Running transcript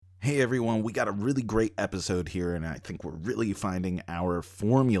Hey everyone, we got a really great episode here, and I think we're really finding our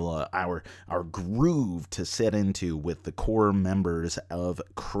formula, our groove to set into with the core members of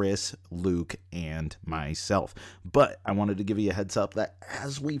Chris, Luke, and myself. But I wanted to give you a heads up that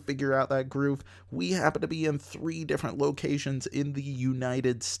as we figure out that groove, we happen to be in 3 different locations in the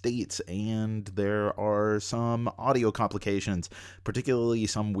United States, and there are some audio complications, particularly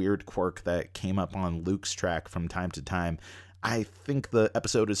some weird quirk that came up on Luke's track from time to time. I think the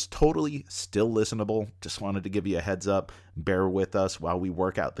episode is totally still listenable. Just wanted to give you a heads up. Bear with us while we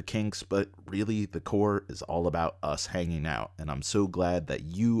work out the kinks, but really the core is all about us hanging out, and I'm so glad that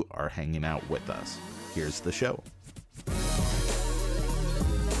you are hanging out with us. Here's the show.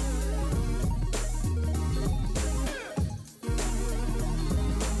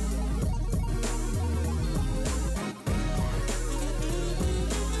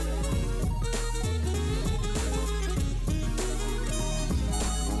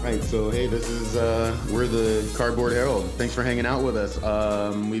 Right, so hey, this is we're the Cardboard Herald. Thanks for hanging out with us.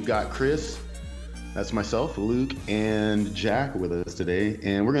 We've got Chris, that's myself, Luke, and Jack with us today,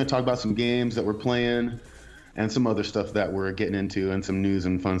 and we're going to talk about some games that we're playing and some other stuff that we're getting into and some news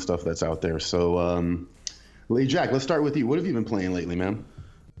and fun stuff that's out there. So, Jack, let's start with you. What have you been playing lately, man?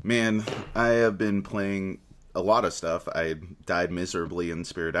 Man, I have been playing a lot of stuff. I died miserably in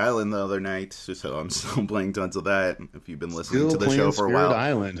Spirit Island the other night, so I'm still playing tons of that. If you've been listening to the show for a while, Spirit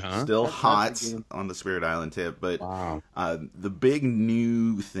Island, huh? Still hot on the Spirit Island tip. But wow. The big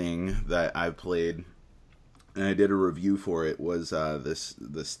new thing that I played, and I did a review for it, was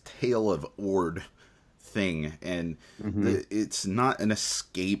this Tale of Ord thing, and it's not an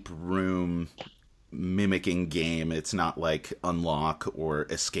escape room mimicking game. It's not like Unlock or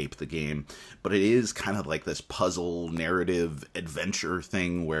Escape the Game, but it is kind of like this puzzle narrative adventure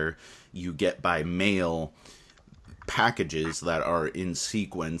thing where you get by mail packages that are in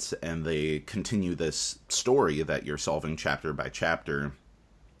sequence, and they continue this story that you're solving chapter by chapter,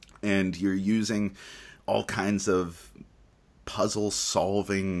 and you're using all kinds of puzzle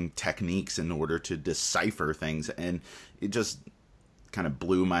solving techniques in order to decipher things. And it just kind of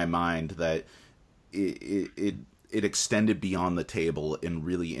blew my mind that it extended beyond the table in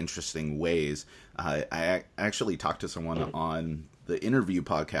really interesting ways. I actually talked to someone on the interview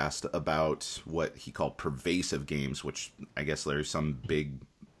podcast about what he called pervasive games, which I guess there's some big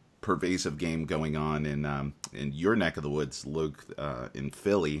pervasive game going on in your neck of the woods, Luke, in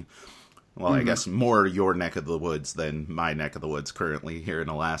Philly. Well, I guess more your neck of the woods than my neck of the woods currently here in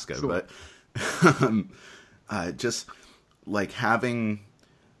Alaska. Sure. But just like having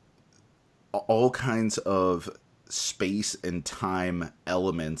all kinds of space and time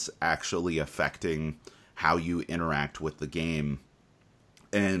elements actually affecting how you interact with the game,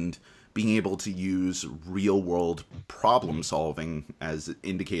 and being able to use real world problem solving as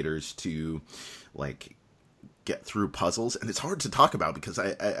indicators to like get through puzzles. And it's hard to talk about because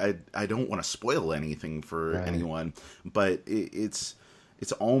I don't want to spoil anything for anyone, but it's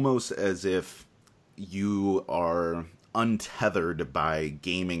almost as if you are untethered by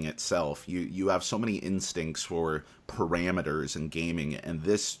gaming itself. You have so many instincts for parameters in gaming, and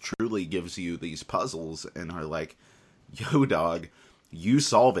this truly gives you these puzzles and are like, yo dog, you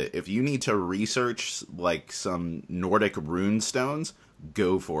solve it. If you need to research like some Nordic rune stones,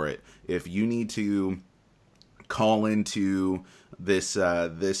 go for it. If you need to call into this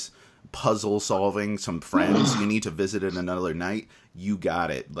puzzle solving some friends you need to visit in another night, you got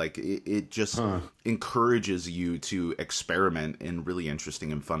it. Like it just encourages you to experiment in really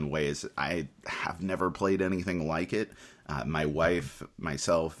interesting and fun ways. I have never played anything like it. My wife,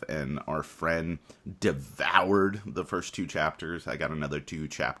 myself, and our friend devoured the first 2 chapters. I got another 2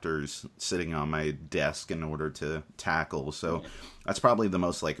 chapters sitting on my desk in order to tackle. So that's probably the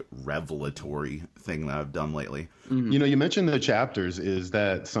most like revelatory thing that I've done lately. You know, you mentioned the chapters. Is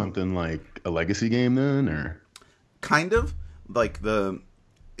that something like a legacy game then, or kind of like in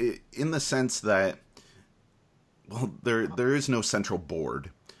the sense that, well, there is no central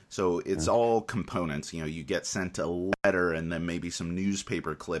board. So it's all components. You know, you get sent a letter and then maybe some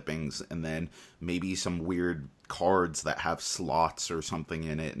newspaper clippings and then maybe some weird cards that have slots or something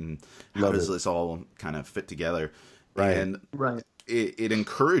in it. And how does this all kind of fit together? Right. And it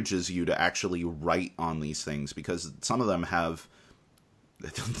encourages you to actually write on these things, because some of them have,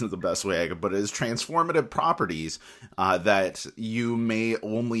 the best way I could put it is, transformative properties that you may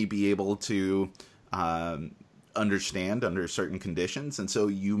only be able to understand under certain conditions, and so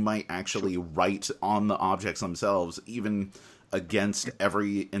you might actually write on the objects themselves, even against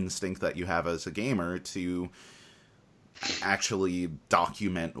every instinct that you have as a gamer, to actually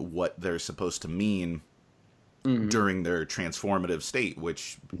document what they're supposed to mean during their transformative state,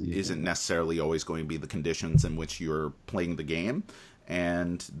 which isn't necessarily always going to be the conditions in which you're playing the game.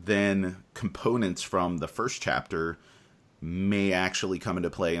 And then components from the first chapter may actually come into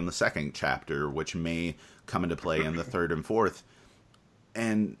play in the second chapter, which may come into play in the third and fourth.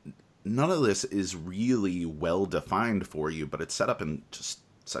 And none of this is really well defined for you, but it's set up in just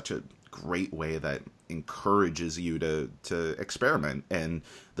such a great way that encourages you to experiment. And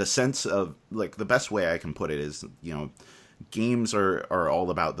the sense of, like, the best way I can put it is, you know, games are all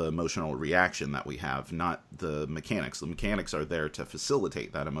about the emotional reaction that we have, not the mechanics. The mechanics are there to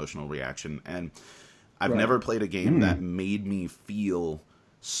facilitate that emotional reaction. And I've never played a game that made me feel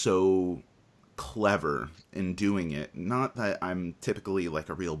so clever in doing it. Not that I'm typically like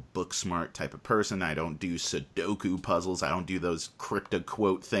a real book smart type of person. I don't do Sudoku puzzles. I don't do those crypto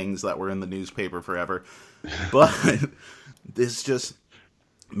quote things that were in the newspaper forever. But this just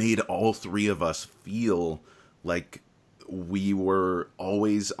made all three of us feel like we were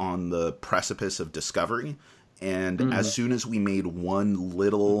always on the precipice of discovery. And as soon as we made one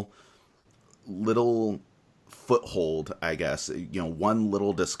little foothold, I guess, you know, one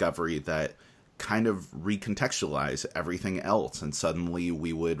little discovery that kind of recontextualize everything else, and suddenly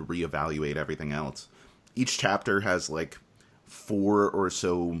we would reevaluate everything else. Each chapter has like 4 or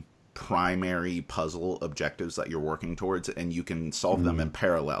so primary puzzle objectives that you're working towards, and you can solve them in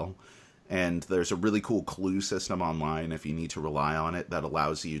parallel. And there's a really cool clue system online, if you need to rely on it, that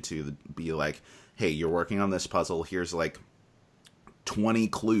allows you to be like, hey, you're working on this puzzle, here's like 20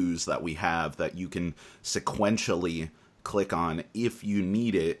 clues that we have that you can sequentially click on if you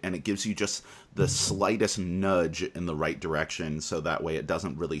need it, and it gives you just the slightest nudge in the right direction, so that way it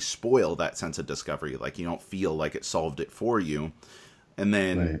doesn't really spoil that sense of discovery. Like, you don't feel like it solved it for you. And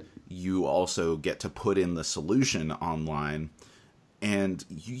then you also get to put in the solution online, and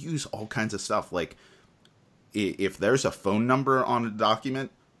you use all kinds of stuff. Like, if there's a phone number on a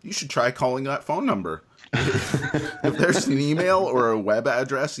document, you should try calling that phone number. If there's an email or a web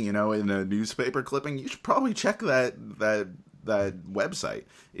address, you know, in a newspaper clipping, you should probably check that website.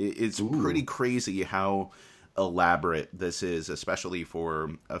 It's pretty crazy how elaborate this is, especially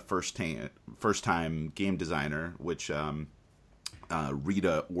for a first time game designer, which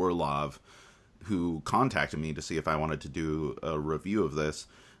Rita Orlov, who contacted me to see if I wanted to do a review of this.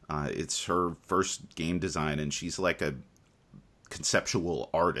 It's her first game design, and she's like a conceptual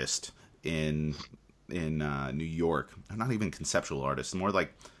artist in New York. Not even conceptual artist, more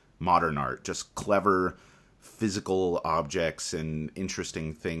like modern art, just clever physical objects and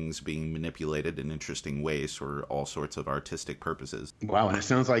interesting things being manipulated in interesting ways for all sorts of artistic purposes. Wow, and it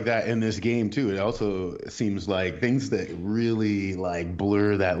sounds like that in this game too. It also seems like things that really like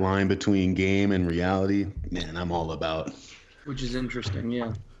blur that line between game and reality. Man, I'm all about. Which is interesting,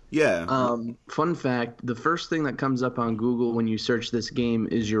 yeah. Yeah. Fun fact, the first thing that comes up on Google when you search this game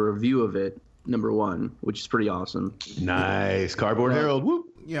is your review of it, number 1, which is pretty awesome. Nice. Cardboard Herald. Whoop.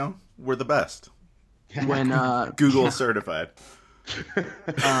 You know, we're the best. When Google certified.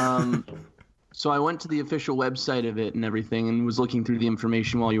 So I went to the official website of it and everything and was looking through the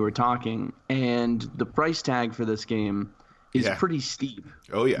information while you were talking, and the price tag for this game is pretty steep.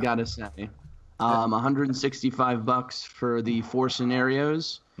 Oh yeah. Gotta say. $165 for the 4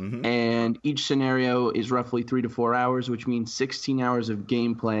 scenarios, and each scenario is roughly 3 to 4 hours, which means 16 hours of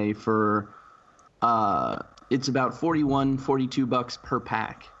gameplay for it's about $42 per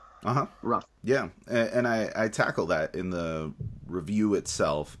pack. Rough. Yeah, and I tackle that in the review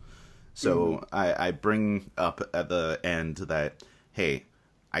itself. So I bring up at the end that, hey,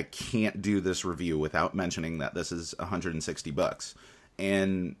 I can't do this review without mentioning that this is $160.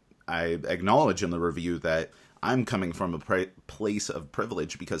 And I acknowledge in the review that I'm coming from a place of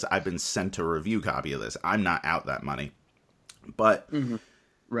privilege because I've been sent a review copy of this. I'm not out that money. But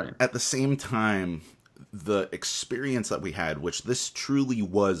at the same time, the experience that we had, which this truly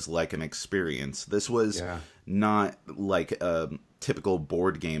was like an experience. This was not like a typical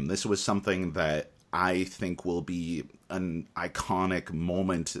board game. This was something that I think will be an iconic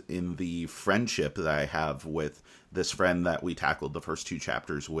moment in the friendship that I have with this friend that we tackled the first 2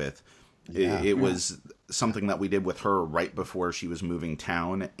 chapters with. It was something that we did with her right before she was moving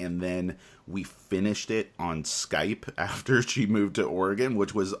town, and then we finished it on Skype after she moved to Oregon,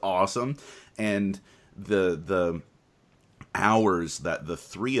 which was awesome. And the hours that the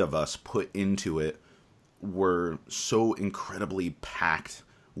 3 of us put into it were so incredibly packed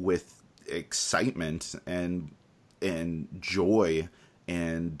with excitement and joy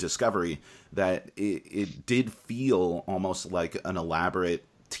and discovery that it did feel almost like an elaborate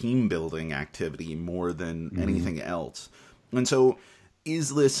team building activity more than anything else. And so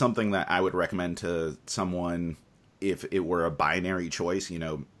is this something that I would recommend to someone if it were a binary choice,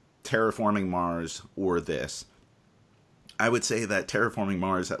 Terraforming Mars or this? I would say that Terraforming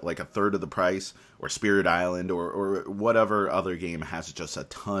Mars at like a third of the price, or Spirit Island, or whatever other game has just a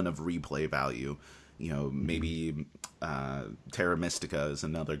ton of replay value. Maybe Terra Mystica is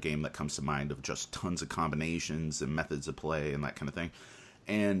another game that comes to mind of just tons of combinations and methods of play and that kind of thing.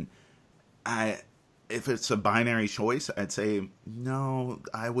 And if it's a binary choice, I'd say no.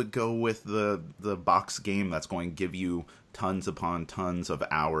 I would go with the box game that's going to give you tons upon tons of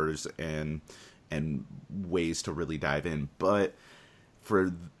hours and ways to really dive in. But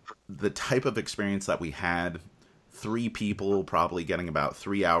for the type of experience that we had, 3 people probably getting about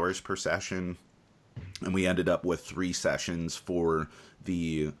 3 hours per session, and we ended up with 3 sessions for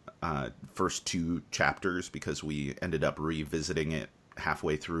the first 2 chapters because we ended up revisiting it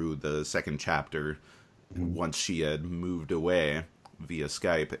halfway through the second chapter once she had moved away via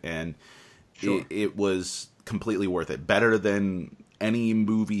Skype, and sure. it was completely worth it. Better than any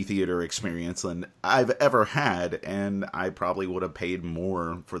movie theater experience than I've ever had, and I probably would have paid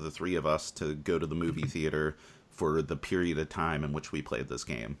more for the 3 of us to go to the movie theater for the period of time in which we played this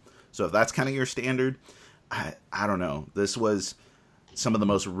game. So if that's kind of your standard, I don't know. This was some of the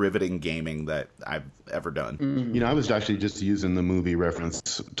most riveting gaming that I've ever done. I was actually just using the movie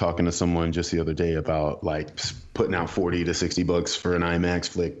reference, talking to someone just the other day about like putting out $40 to $60 for an IMAX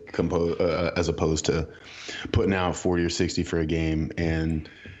flick as opposed to putting out 40 or 60 for a game. And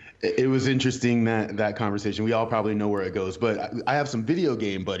it was interesting that conversation. We all probably know where it goes, but I have some video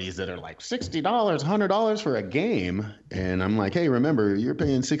game buddies that are like $60, $100 for a game. And I'm like, hey, remember, you're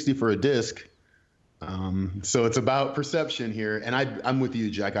paying $60 for a disc. So it's about perception here. And I'm with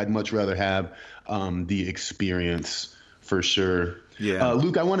you, Jack. I'd much rather have the experience for sure. Yeah.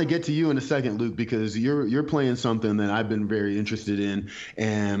 Luke, I want to get to you in a second, Luke, because you're playing something that I've been very interested in.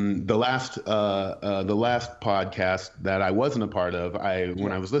 And the last podcast that I wasn't a part of,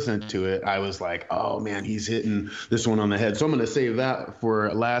 when I was listening to it, I was like, oh man, he's hitting this one on the head. So I'm going to save that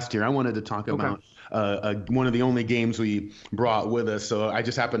for last year. I wanted to talk about one of the only games we brought with us. So I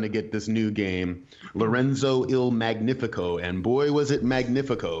just happened to get this new game, Lorenzo Il Magnifico, and boy, was it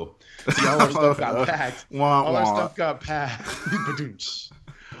magnifico. See, all our stuff got packed. All our stuff got packed.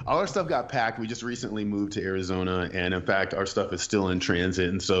 All our stuff got packed. We just recently moved to Arizona, and in fact, our stuff is still in transit,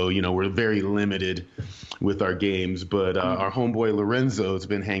 and so we're very limited with our games. But our homeboy Lorenzo has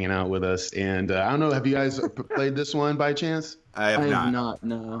been hanging out with us, and I don't know. Have you guys played this one by chance? I have not.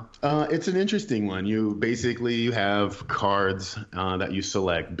 No. It's an interesting one. You have cards that you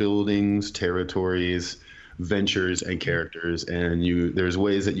select: buildings, territories, ventures, and characters, and there's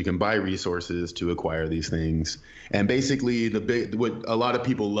ways that you can buy resources to acquire these things. And basically, what a lot of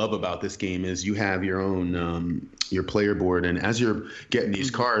people love about this game is you have your own your player board, and as you're getting these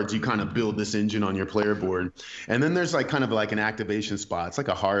cards, you kind of build this engine on your player board. And then there's kind of like an activation spot. It's like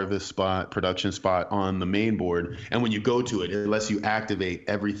a harvest spot, production spot on the main board. And when you go to it, it lets you activate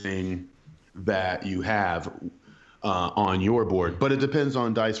everything that you have on your board, but it depends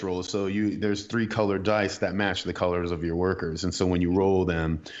on dice rolls. So there's 3 colored dice that match the colors of your workers, and so when you roll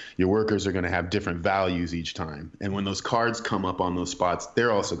them, your workers are going to have different values each time. And when those cards come up on those spots,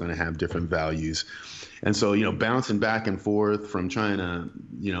 they're also going to have different values. And so bouncing back and forth from trying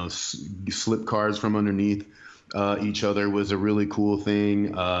to slip cards from underneath each other was a really cool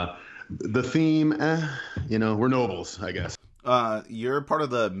thing. The theme, we're nobles, I guess. You're part of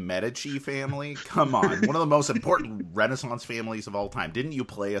the Medici family? Come on. One of the most important Renaissance families of all time. Didn't you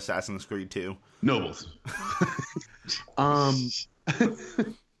play Assassin's Creed 2? Nobles.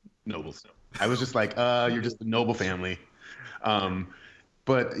 Nobles. I was just like, you're just a noble family.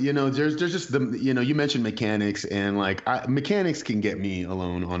 But there's just you mentioned mechanics, and mechanics can get me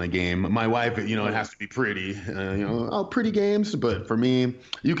alone on a game. My wife, it has to be pretty, pretty games. But for me,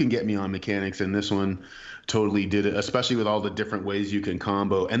 you can get me on mechanics, and this one totally did it, especially with all the different ways you can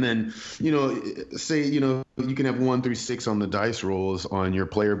combo. And then, say, you can have 1 through 6 on the dice rolls on your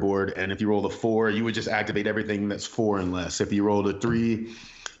player board. And if you roll a 4, you would just activate everything that's 4 and less. If you rolled a 3,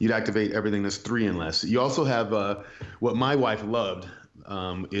 you'd activate everything that's 3 and less. You also have what my wife loved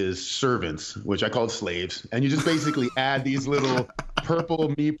is servants, which I called slaves. And you just basically add these little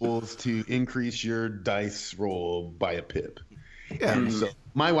purple meeples to increase your dice roll by a pip. Yeah. And so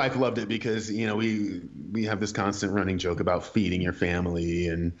my wife loved it because, we have this constant running joke about feeding your family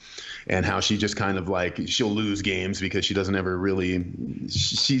and how she just kind of she'll lose games because she doesn't ever really,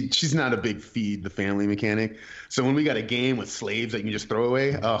 she's not a big feed the family mechanic. So when we got a game with slaves that you can just throw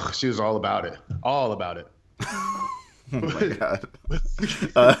away, she was all about it. All about it. Oh my god.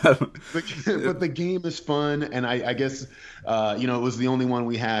 But the game is fun, and I guess it was the only one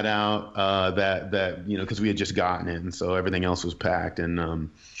we had out that because we had just gotten it, and so everything else was packed, and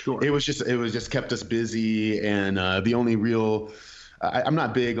Sure. it was just kept us busy, and the only real. I'm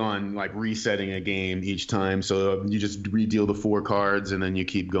not big on like resetting a game each time, so you just redeal the 4 cards and then you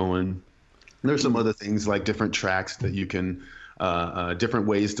keep going. There's some other things like different tracks that you can, lots of different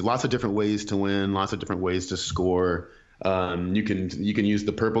ways to win, lots of different ways to score. You can use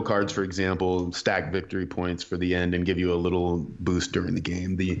the purple cards, for example, stack victory points for the end and give you a little boost during the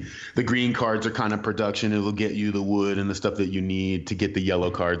game. The green cards are kind of production. It'll get you the wood and the stuff that you need to get the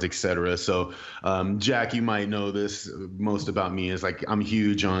yellow cards, etc. So, Jack, you might know this most about me is like I'm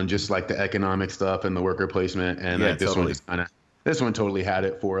huge on just like the economic stuff and the worker placement, and like this one totally had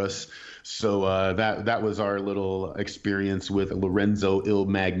it for us. So that was our little experience with Lorenzo Il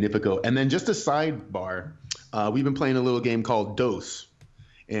Magnifico. And then just a sidebar, we've been playing a little game called Dose,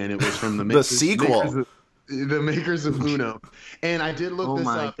 and it was from the the sequel. The makers of Uno. And I did look this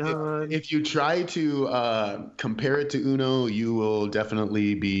up. If you try to compare it to Uno, you will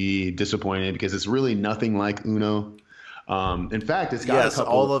definitely be disappointed because it's really nothing like Uno. In fact, it's got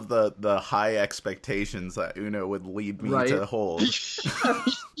all of the high expectations that Uno would lead me to hold.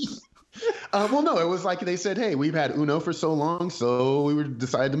 Well, no, it was like they said, hey, we've had Uno for so long, so we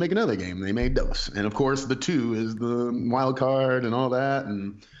decided to make another game. They made Dos. And, of course, the 2 is the wild card and all that.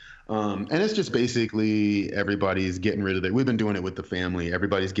 And it's just basically everybody's getting rid of we've been doing it with the family.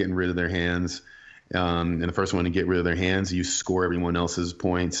 Everybody's getting rid of their hands. And the first one to get rid of their hands, you score everyone else's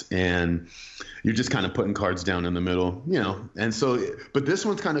points. And you're just kind of putting cards down in the middle, And so, but this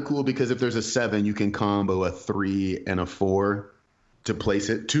one's kind of cool because if there's a 7, you can combo a 3 and a 4. To place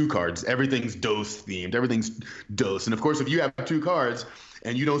it 2 cards. Everything's dose themed. Everything's dose. And of course, if you have 2 cards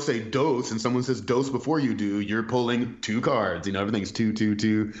and you don't say dose and someone says dose before you do, you're pulling 2 cards. Everything's 2, 2,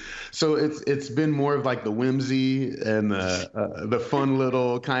 2. So it's been more of like the whimsy and the fun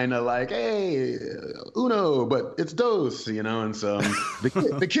little kind of like, hey, Uno, but it's dose, And so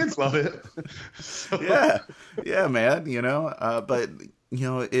the kids love it. Yeah, man. But.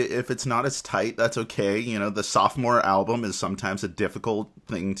 If it's not as tight, that's okay. The sophomore album is sometimes a difficult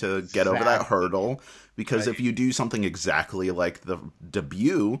thing to get over that hurdle because if you do something exactly like the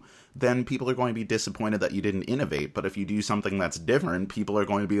debut, then people are going to be disappointed that you didn't innovate. But if you do something that's different, people are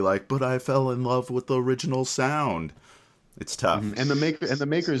going to be like, but I fell in love with the original sound. It's tough. And the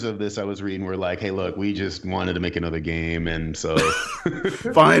makers of this I was reading were like, hey, look, we just wanted to make another game. And so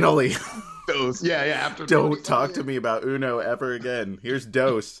finally. Dose. Yeah. After Don't talk to me about Uno ever again. Here's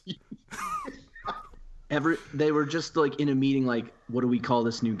Dose. They were just like in a meeting, like, what do we call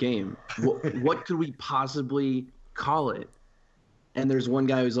this new game? What could we possibly call it? And there's one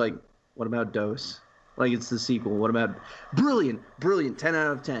guy who's like, what about Dose? Like, it's the sequel. What about brilliant, 10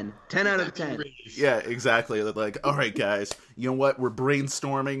 out of 10, 10 out of 10. Yeah, exactly. Like, all right, guys, you know what? We're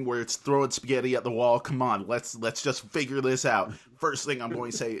brainstorming. We're throwing spaghetti at the wall. Come on, let's just figure this out. First thing I'm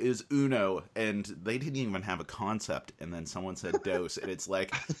going to say is Uno, and they didn't even have a concept. And then someone said Dose, and it's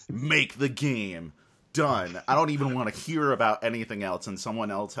like, make the game. Done. I don't even want to hear about anything else. And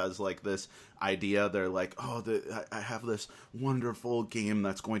someone else has like this idea. They're like, I have this wonderful game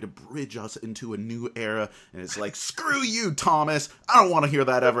that's going to bridge us into a new era. And it's like, screw you, Thomas. I don't want to hear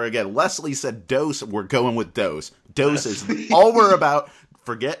that ever again. Leslie said Dose. We're going with Dose. Dose is all we're about.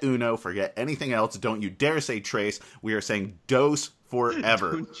 Forget Uno. Forget anything else. Don't you dare say Trace. We are saying Dose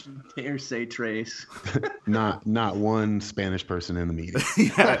forever. Don't you dare say Trace. Not one Spanish person in the meeting.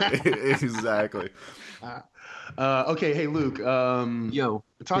 Yeah, exactly. Okay, hey Luke. Yo,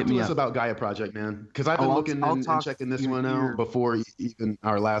 talk to us about Gaia Project, man. Because I've been looking and checking this one out before even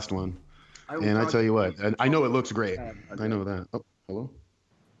our last one. And I tell you what, I know it looks great. I know that. Oh, hello.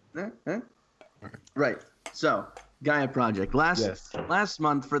 Right. So, Gaia Project. Last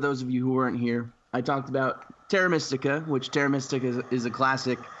month, for those of you who weren't here, I talked about Terra Mystica, which Terra Mystica is a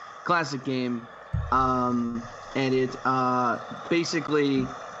classic game, and it basically,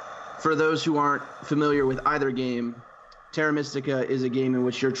 for those who aren't familiar with either game, Terra Mystica is a game in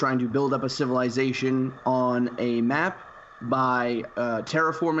which you're trying to build up a civilization on a map by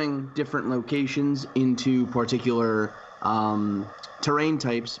terraforming different locations into particular terrain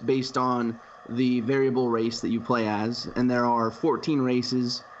types based on the variable race that you play as, and there are 14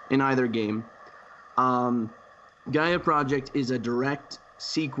 races in either game. Gaia Project is a direct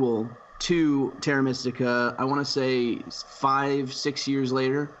sequel to Terra Mystica, I want to say 5-6 years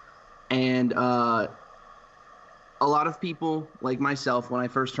later, and a lot of people, like myself, when I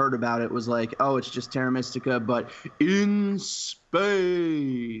first heard about it, was like, oh, it's just Terra Mystica, but in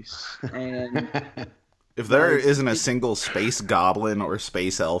space. And If there isn't a single space goblin or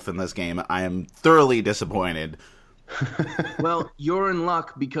space elf in this game, I am thoroughly disappointed. Well, you're in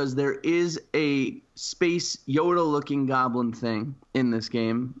luck because there is a space Yoda-looking goblin thing in this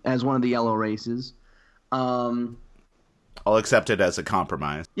game as one of the yellow races. I'll accept it as a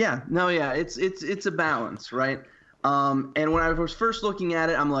compromise. Yeah, it's a balance, right? And when I was first looking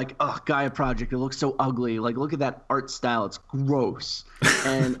at it, I'm like, oh, Gaia Project, it looks so ugly. Like, look at that art style. It's gross.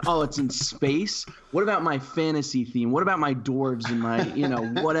 And, oh, it's in space? What about my fantasy theme? What about my dwarves and my,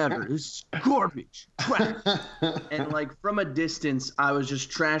 whatever? This is garbage. Crap. And, like, from a distance, I was just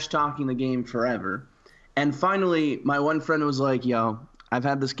trash-talking the game forever. And finally, my one friend was like, yo, I've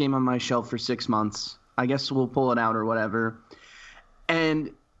had this game on my shelf for 6 months. I guess we'll pull it out or whatever. And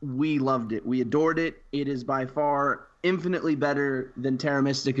we loved it. We adored it. It is by far infinitely better than Terra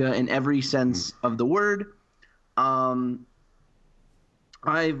Mystica in every sense of the word. I've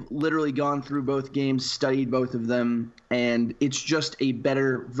literally gone through both games, studied both of them, and it's just a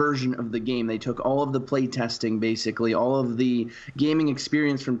better version of the game. They took all of the play testing, basically, all of the gaming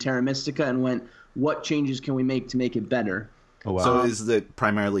experience from Terra Mystica and went, what changes can we make to make it better? Oh, wow. So is it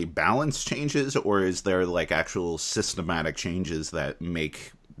primarily balance changes, or is there like actual systematic changes that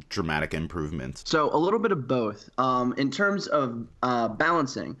make dramatic improvements? So a little bit of both. In terms of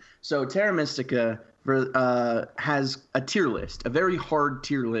balancing, so Terra Mystica has a tier list, a very hard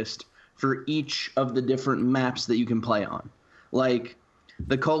tier list for each of the different maps that you can play on. Like,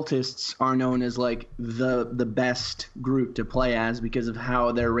 the cultists are known as like the best group to play as because of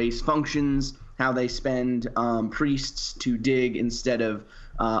how their race functions, how they spend priests to dig instead of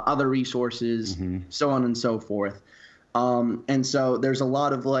other resources, so on and so forth. And so there's a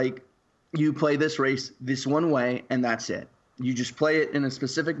lot of like, you play this race this one way and that's it. You just play it in a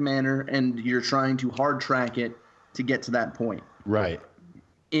specific manner and you're trying to hard track it to get to that point. Right.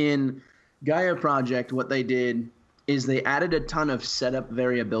 In Gaia Project, what they did is they added a ton of setup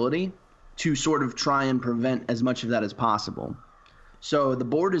variability to sort of try and prevent as much of that as possible. So the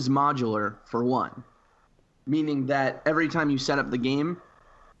board is modular for one, meaning that every time you set up the game,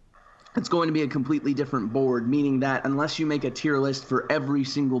 it's going to be a completely different board, meaning that unless you make a tier list for every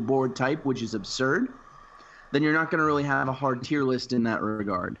single board type, which is absurd, then you're not going to really have a hard tier list in that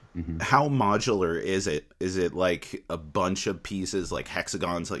regard. How modular is it? Is it like a bunch of pieces, like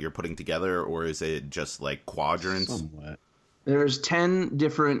hexagons that you're putting together, or is it just like quadrants? Somewhat. There's 10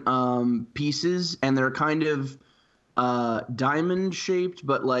 different pieces, and they're kind of diamond-shaped,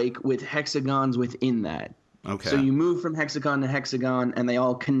 but like with hexagons within that. Okay. So you move from hexagon to hexagon, and they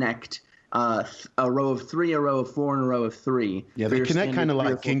all connect a row of 3, a row of 4, and a row of 3. Yeah, they connect kind of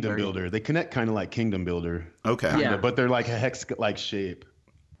like Kingdom Builder. They connect kind of like Kingdom Builder. Okay. Yeah. But they're like a hex-like shape.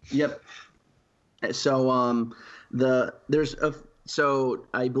 Yep. So so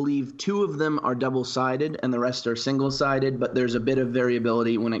I believe 2 of them are double-sided, and the rest are single-sided, but there's a bit of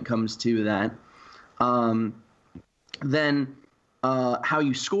variability when it comes to that. Then how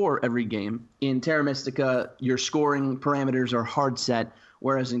you score every game. In Terra Mystica, your scoring parameters are hard set,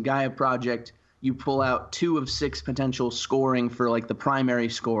 whereas in Gaia Project, you pull out 2 of 6 potential scoring for like the primary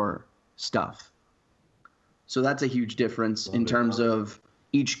score stuff. So that's a huge difference in terms of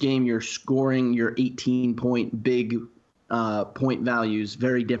each game you're scoring your 18-point big point values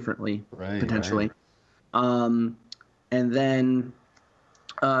very differently, potentially. Right. And then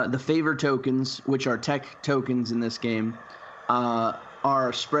the favor tokens, which are tech tokens in this game,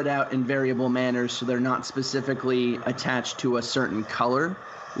 are spread out in variable manners, so they're not specifically attached to a certain color,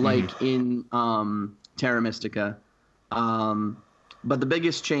 like in Terra Mystica. But the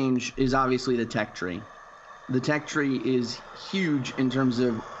biggest change is obviously the tech tree. The tech tree is huge in terms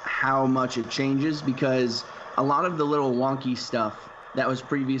of how much it changes, because a lot of the little wonky stuff that was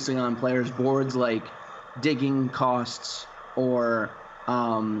previously on players' boards, like digging costs or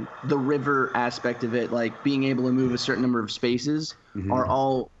the river aspect of it, like being able to move a certain number of spaces, are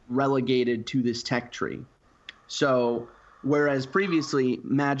all relegated to this tech tree. So whereas previously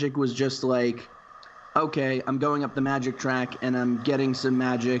magic was just like, okay, I'm going up the magic track and I'm getting some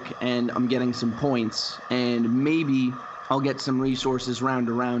magic and I'm getting some points and maybe I'll get some resources round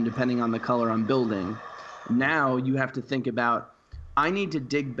to round depending on the color I'm building. Now you have to think about, I need to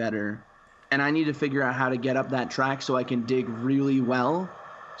dig better and I need to figure out how to get up that track so I can dig really well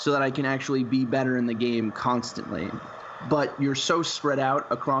so that I can actually be better in the game constantly. But you're so spread out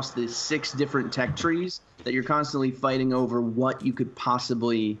across the 6 different tech trees that you're constantly fighting over what you could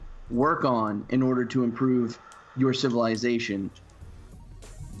possibly work on in order to improve your civilization.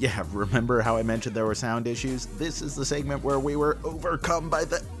 Yeah, remember how I mentioned there were sound issues? This is the segment where we were overcome by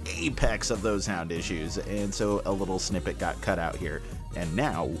the apex of those sound issues, and so a little snippet got cut out here. And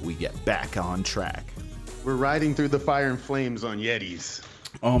now we get back on track. We're riding through the fire and flames on Yetis.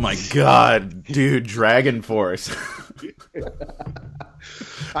 Oh my god, dude, Dragon Force.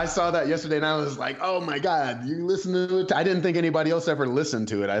 I saw that yesterday and I was like, oh my god, you listen to it? I didn't think anybody else ever listened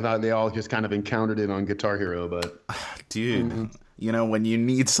to it. I thought they all just kind of encountered it on Guitar Hero, but... Dude, you know, when you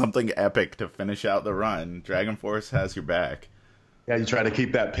need something epic to finish out the run, Dragon Force has your back. Yeah, you try to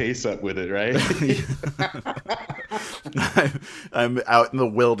keep that pace up with it, right? I'm out in the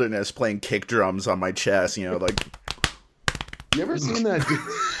wilderness playing kick drums on my chest, you know, like... You ever seen that?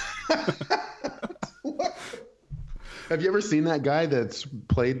 Have you ever seen that guy that's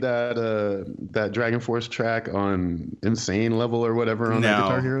played that Dragon Force track on Insane Level or whatever on that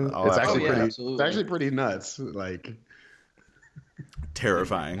Guitar Hero? It's actually pretty nuts. Like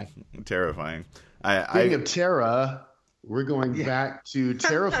terrifying. Speaking of Terra, we're going back to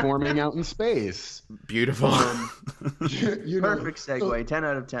terraforming out in space. Beautiful. Perfect segue. 10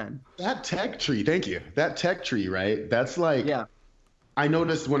 out of 10. That tech tree. Thank you. That tech tree, right? That's like. Yeah. I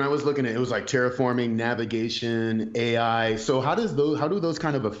noticed when I was looking at it, it was like terraforming, navigation, AI. So how do those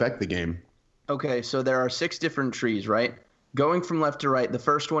kind of affect the game? Okay, so there are 6 different trees, right? Going from left to right, the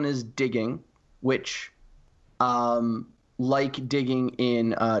first one is digging, which, like digging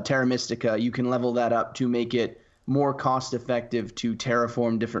in Terra Mystica, you can level that up to make it more cost-effective to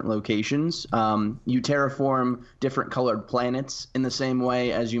terraform different locations. You terraform different colored planets in the same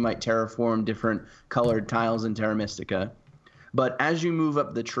way as you might terraform different colored tiles in Terra Mystica. But as you move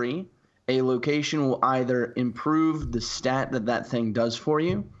up the tree, a location will either improve the stat that thing does for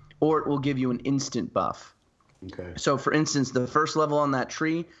you, or it will give you an instant buff. Okay. So, for instance, the first level on that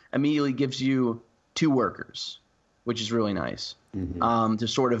tree immediately gives you 2 workers, which is really nice, to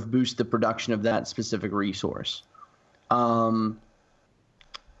sort of boost the production of that specific resource.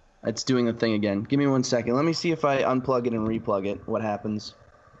 It's doing the thing again. Give me 1 second. Let me see if I unplug it and replug it, what happens.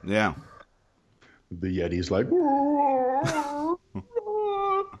 Yeah. The Yeti's like...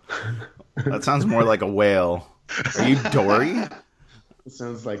 That sounds more like a whale. Are you Dory? It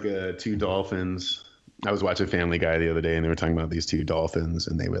sounds like 2 dolphins. I was watching Family Guy the other day, and they were talking about these 2 dolphins,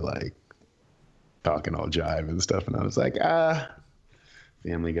 and they were like talking all jive and stuff, and I was like,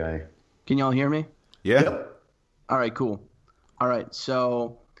 Family Guy. Can y'all hear me? Yeah. Yep. All right, cool. All right,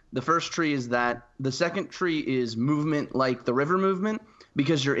 so the first tree is that. The second tree is movement like the river movement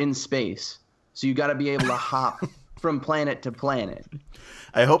because you're in space. So you got to be able to hop from planet to planet.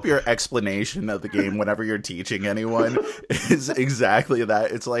 I hope your explanation of the game whenever you're teaching anyone is exactly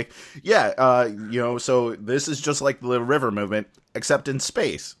that. It's like, so this is just like the river movement, except in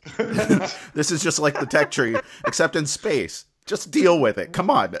space. This is just like the tech tree, except in space. Just deal with it. Come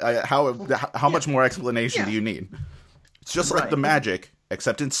on. How much more explanation do you need? It's just like the magic,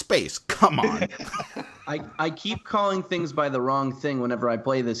 except in space. Come on. I keep calling things by the wrong thing whenever I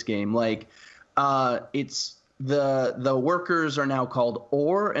play this game. Like, it's the workers are now called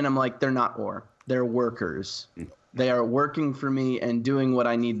ore, and I'm like, they're not ore. They're workers. They are working for me and doing what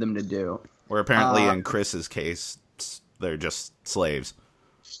I need them to do. Or apparently in Chris's case, they're just slaves.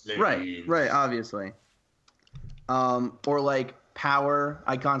 Right, obviously. Or like power,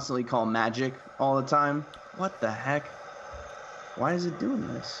 I constantly call magic all the time. What the heck? Why is it doing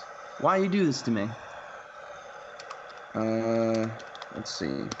this? Why you do this to me? Let's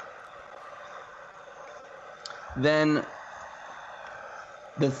see. Then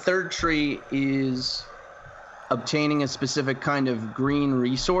the third tree is obtaining a specific kind of green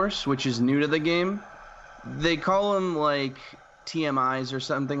resource, which is new to the game. They call them like TMIs or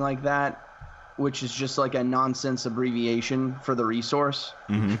something like that, which is just like a nonsense abbreviation for the resource.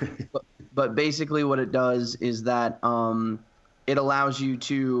 Mm-hmm. But basically what it does is that it allows you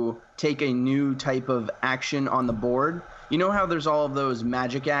to take a new type of action on the board. You know how there's all of those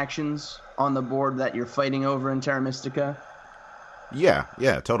magic actions on the board that you're fighting over in Terra Mystica? Yeah,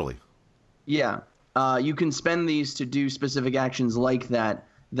 totally. Yeah. You can spend these to do specific actions like that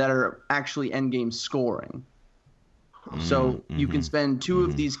are actually endgame scoring. So you can spend 2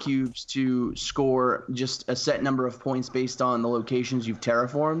 of these cubes to score just a set number of points based on the locations you've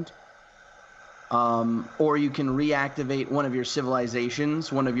terraformed. Or you can reactivate one of your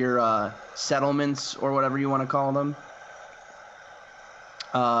civilizations, one of your settlements or whatever you want to call them,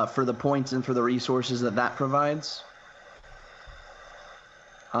 for the points and for the resources that provides.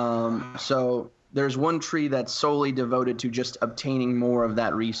 So there's one tree that's solely devoted to just obtaining more of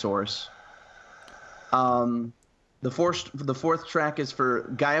that resource. The fourth track is for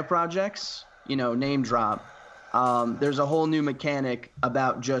Gaia projects, name drop. There's a whole new mechanic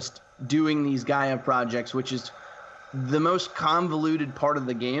about just doing these Gaia projects, which is the most convoluted part of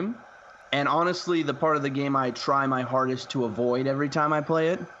the game. And honestly, the part of the game I try my hardest to avoid every time I play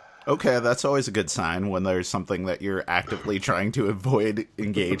it. Okay, that's always a good sign when there's something that you're actively trying to avoid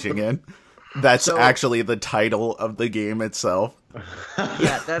engaging in. That's actually the title of the game itself.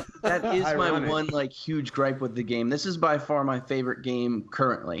 Yeah, that is Ironic. my one like huge gripe with the game. This is by far my favorite game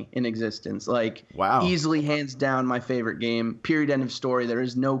currently in existence. Like, Wow. easily hands down my favorite game. Period. End of story. There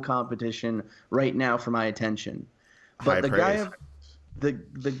is no competition right now for my attention. But High the praise.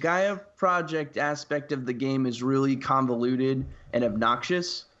 the Gaia project aspect of the game is really convoluted and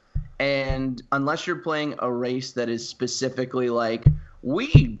obnoxious. And unless you're playing a race that is specifically like,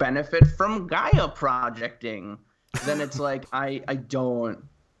 we benefit from Gaia projecting, then it's like I don't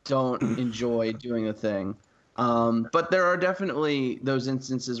enjoy doing a thing. But there are definitely those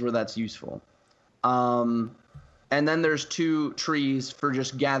instances where that's useful. And then there's 2 trees for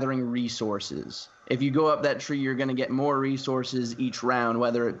just gathering resources. If you go up that tree, you're going to get more resources each round,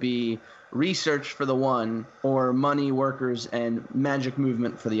 whether it be research for the one or money, workers, and magic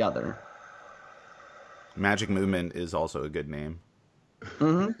movement for the other. Magic Movement is also a good name.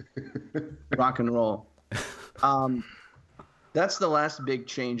 Rock and roll. That's the last big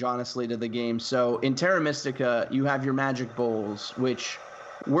change, honestly, to the game. So in Terra Mystica, you have your magic bowls, which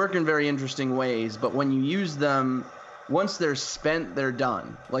work in very interesting ways. But when you use them, once they're spent, they're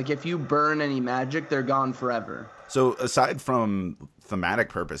done. Like, if you burn any magic, they're gone forever. So aside from thematic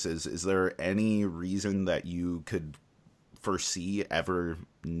purposes, is there any reason that you could foresee ever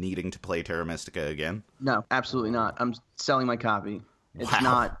needing to play Terra Mystica again? No, absolutely not. I'm selling my copy. It's Wow.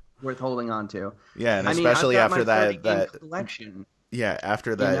 not worth holding on to. Yeah, and I mean, especially I've got after my 30 that game collection. Yeah,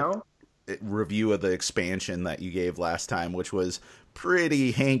 after that You know? review of the expansion that you gave last time, which was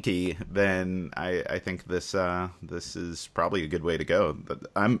pretty hanky, then I think this is probably a good way to go. But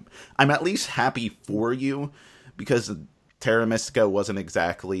I'm at least happy for you, because Terra Mystica wasn't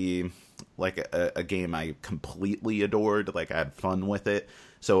exactly like a game I completely adored. Like, I had fun with it.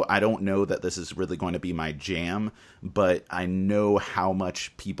 So I don't know that this is really going to be my jam, but I know how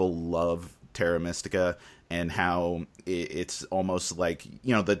much people love Terra Mystica and how it's almost like,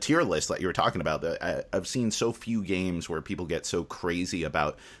 you know, the tier list that you were talking about. I've seen so few games where people get so crazy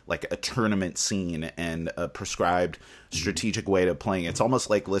about like a tournament scene and a prescribed strategic way to playing. It's almost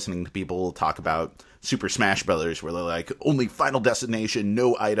like listening to people talk about Super Smash Brothers, where they're like, only Final Destination,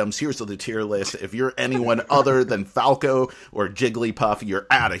 no items, here's the tier list. If you're anyone other than Falco or Jigglypuff, you're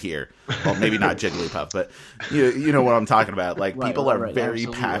out of here. Well, maybe not Jigglypuff, but you know what I'm talking about. Like, people are very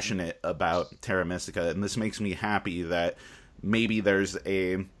absolutely. passionate about Terra Mystica, and this makes me happy that maybe there's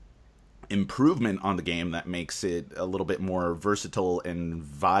a improvement on the game that makes it a little bit more versatile and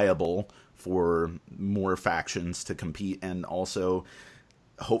viable for more factions to compete. And also,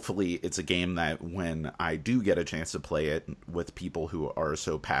 hopefully it's a game that when I do get a chance to play it with people who are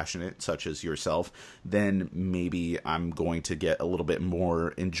so passionate, such as yourself, then maybe I'm going to get a little bit more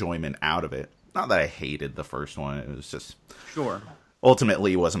enjoyment out of it. Not that I hated the first one, it was just Sure.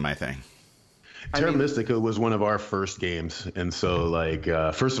 ultimately wasn't my thing. Terra Mystica was one of our first games, and so like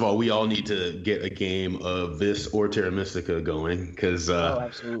first of all, we all need to get a game of this or Terra Mystica going, because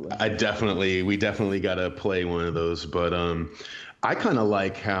absolutely. we definitely got to play one of those. But I kind of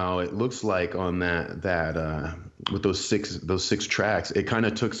like how it looks like on that with those six tracks. It kind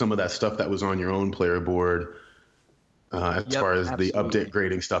of took some of that stuff that was on your own player board. As far as absolutely. the update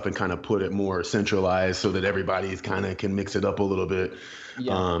grading stuff, and kind of put it more centralized so that everybody kind of can mix it up a little bit.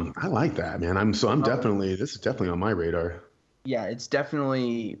 Yeah. I like that, man. This is definitely on my radar. Yeah, it's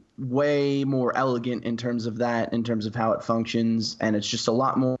definitely way more elegant in terms of that, in terms of how it functions, and it's just a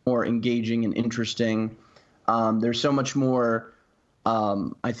lot more engaging and interesting. There's so much more,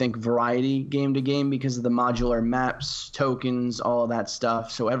 I think, variety game to game because of the modular maps, tokens, all of that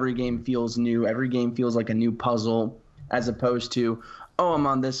stuff. So every game feels new. Every game feels like a new puzzle, as opposed to, oh, I'm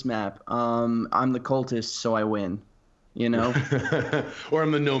on this map. I'm the cultist, so I win. You know? Or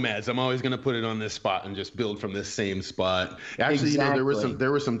I'm the nomads. I'm always going to put it on this spot and just build from this same spot. Actually, Exactly.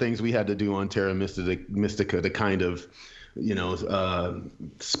 there were some things we had to do on Terra Mystica to kind of,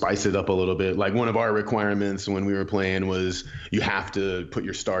 spice it up a little bit. Like, one of our requirements when we were playing was you have to put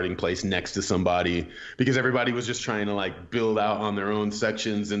your starting place next to somebody, because everybody was just trying to like build out on their own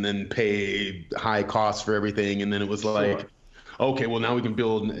sections and then pay high costs for everything. And then it was like, okay, well, now we can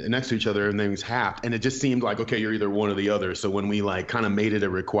build next to each other, and then it was half. And it just seemed like, okay, you're either one or the other. So when we like kind of made it a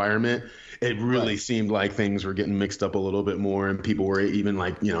requirement, it really seemed like things were getting mixed up a little bit more, and people were even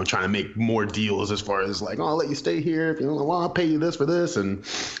like, trying to make more deals as far as like, oh, I'll let you stay here if you don't. Well, I'll pay you this for this, and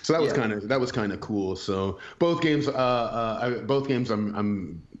so that was kind of cool. So both games,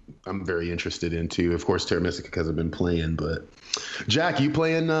 I'm I'm very interested in too. Of course, Terra Mystica because I've been playing. But Jack, you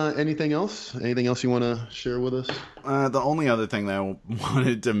playing anything else? Anything else you want to share with us? The only other thing that I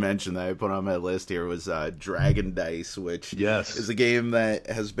wanted to mention that I put on my list here was Dragon Dice, which is a game that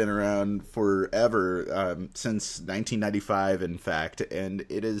has been around forever, since 1995, in fact, and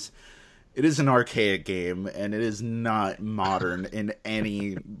it is an archaic game, and it is not modern in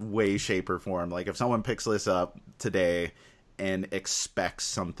any way, shape, or form. Like, if someone picks this up today and expects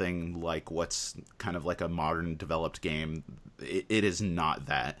something like what's kind of like a modern developed game, it is not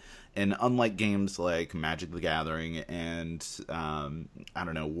that. And unlike games like Magic the Gathering and,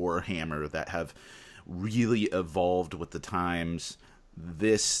 Warhammer that have really evolved with the times,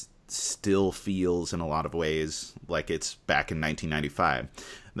 this still feels in a lot of ways like it's back in 1995.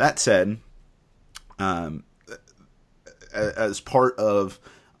 That said, as part of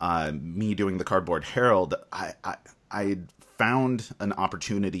me doing the Cardboard Herald, I found an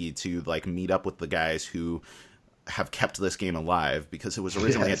opportunity to like meet up with the guys who have kept this game alive, because it was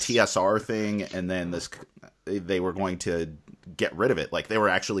originally a TSR thing, and then they were going to get rid of it. Like, they were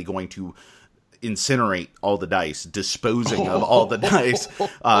actually going to incinerate all the dice, disposing of all the dice,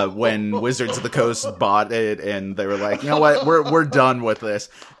 when Wizards of the Coast bought it, and they were like, you know what, we're done with this.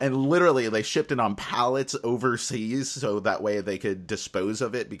 And literally they shipped it on pallets overseas so that way they could dispose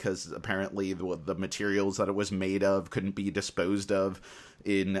of it, because apparently the materials that it was made of couldn't be disposed of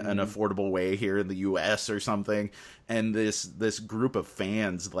in an affordable way here in the US or something. And this group of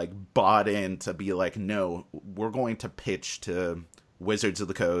fans like bought in to be like, no, we're going to pitch to Wizards of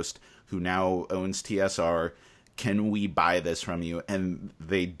the Coast, who now owns TSR, can we buy this from you? And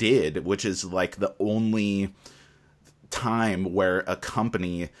they did, which is like the only time where a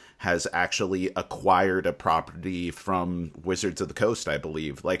company has actually acquired a property from Wizards of the Coast, I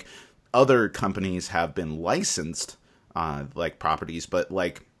believe. Like, other companies have been licensed like properties, but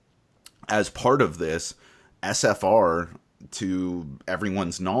like as part of this, SFR, to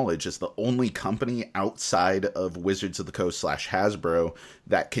everyone's knowledge, is the only company outside of Wizards of the Coast / Hasbro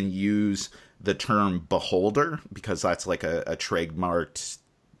that can use the term beholder, because that's like a trademarked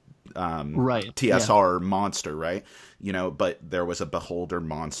TSR monster, right? You know, but there was a beholder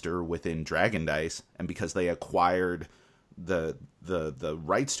monster within Dragon Dice, and because they acquired the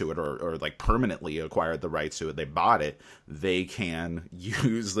rights to it, or like permanently acquired the rights to it, they bought it, they can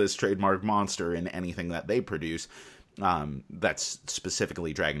use this trademark monster in anything that they produce. That's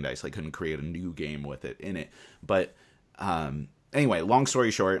specifically Dragon Dice. They couldn't create a new game with it in it. But anyway, long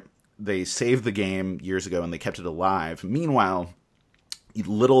story short, they saved the game years ago and they kept it alive. Meanwhile,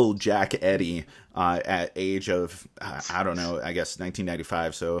 little Jack Eddy, at age of, I don't know, I guess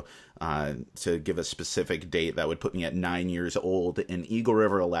 1995, so to give a specific date, that would put me at 9 years old in Eagle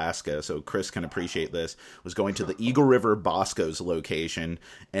River, Alaska, so Chris can appreciate this, was going to the Eagle River Bosco's location,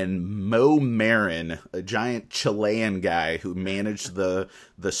 and Mo Marin, a giant Chilean guy who managed the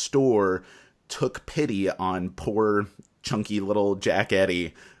store, took pity on poor chunky little Jack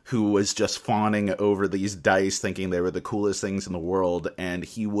Eddy, who was just fawning over these dice, thinking they were the coolest things in the world, and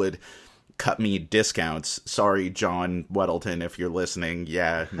he would cut me discounts. Sorry, John Weddleton, if you're listening.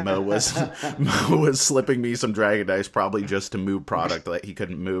 Yeah, Mo was slipping me some Dragon Dice, probably just to move product that he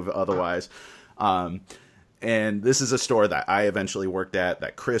couldn't move otherwise. And this is a store that I eventually worked at,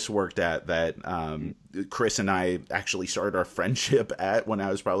 that Chris worked at, that Chris and I actually started our friendship at when I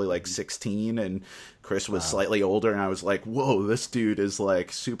was probably like 16, and Chris was slightly older, and I was like, whoa, this dude is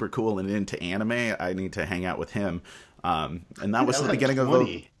like super cool and into anime. I need to hang out with him. And that was the beginning of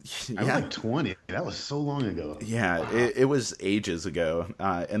the... I was like 20. That was so long ago. Yeah, wow. It was ages ago.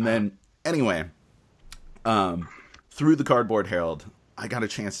 And then, anyway, through the Cardboard Herald, I got a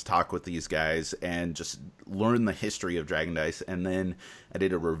chance to talk with these guys and just learn the history of Dragon Dice. And then I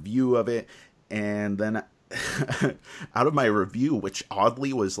did a review of it. And then out of my review, which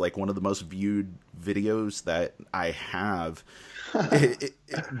oddly was like one of the most viewed videos that I have,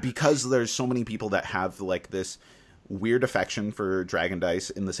 because there's so many people that have like this weird affection for Dragon Dice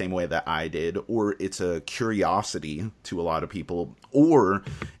in the same way that I did, or it's a curiosity to a lot of people, or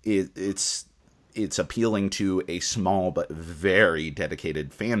it's appealing to a small but very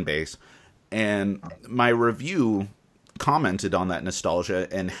dedicated fan base. And my review commented on that nostalgia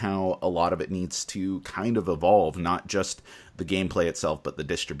and how a lot of it needs to kind of evolve, not just the gameplay itself, but the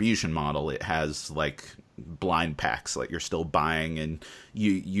distribution model. It has like blind packs, like you're still buying, and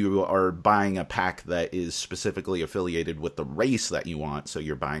you are buying a pack that is specifically affiliated with the race that you want. So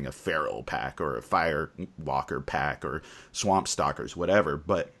you're buying a feral pack or a firewalker pack or swamp stalkers, whatever,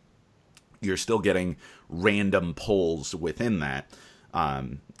 but you're still getting random pulls within that.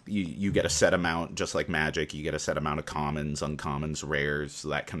 You get a set amount, just like Magic. You get a set amount of commons, uncommons, rares,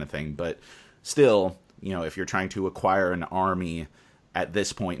 that kind of thing. But still, if you're trying to acquire an army at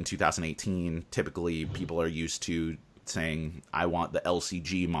this point in 2018, typically people are used to saying, I want the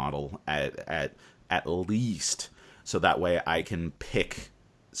LCG model at least, so that way I can pick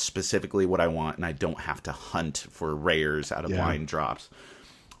specifically what I want and I don't have to hunt for rares out of blind drops.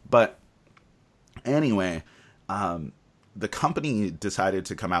 But anyway, the company decided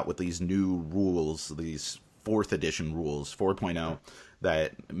to come out with these new rules, these 4th edition rules, 4.0,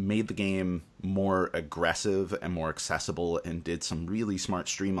 that made the game more aggressive and more accessible and did some really smart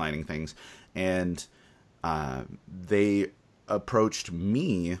streamlining things. And they approached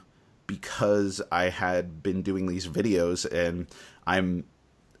me because I had been doing these videos, and I'm,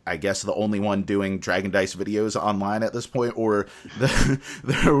 I guess, the only one doing Dragon Dice videos online at this point, or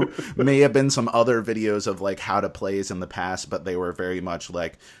there may have been some other videos of like how to plays in the past, but they were very much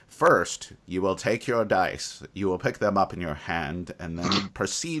like, first, you will take your dice, you will pick them up in your hand, and then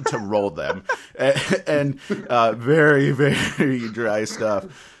proceed to roll them, and very, very dry stuff.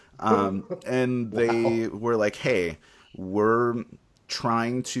 And they were like, hey, we're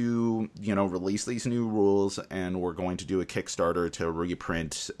trying to, release these new rules, and we're going to do a Kickstarter to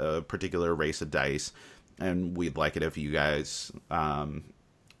reprint a particular race of dice, and we'd like it if you guys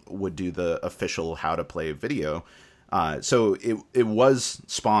would do the official how to play video. So it was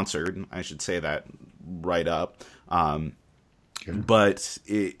sponsored, I should say that right up, but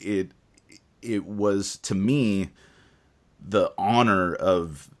it was, to me, the honor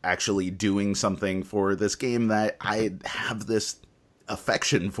of actually doing something for this game that I have this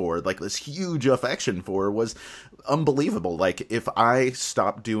affection for, like this huge affection for, was unbelievable. Like, if I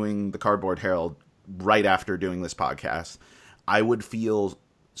stopped doing the Cardboard Herald right after doing this podcast, I would feel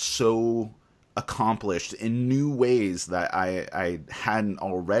so accomplished in new ways that I hadn't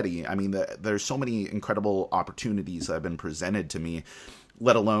already. I mean, there's so many incredible opportunities that have been presented to me,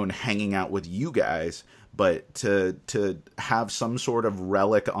 let alone hanging out with you guys. But to have some sort of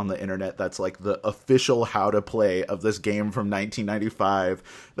relic on the internet that's like the official how to play of this game from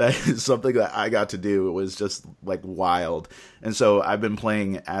 1995, that is something that I got to do. It was just like wild. And so I've been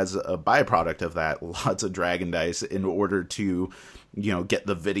playing as a byproduct of that, lots of Dragon Dice, in order to, get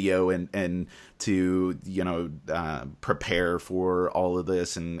the video and to, prepare for all of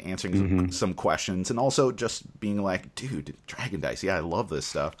this and answering some questions, and also just being like, dude, Dragon Dice, yeah, I love this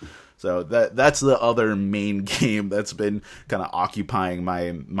stuff. So that's the other main game that's been kind of occupying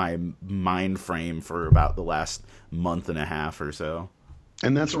my mind frame for about the last month and a half or so.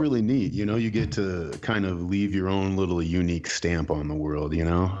 And that's really neat. You get to kind of leave your own little unique stamp on the world,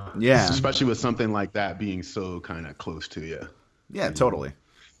 Yeah. Especially with something like that being so kind of close to you. Yeah, totally.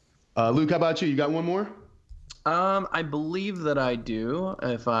 Luke, how about you? You got one more? I believe that I do.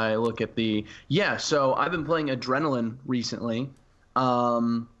 If I look at so I've been playing Adrenaline recently.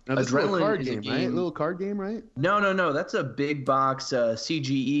 Now, that's Adrenaline a little card game, right? A little card game, right? No. That's a big box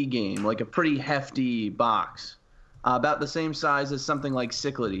CGE game, like a pretty hefty box, about the same size as something like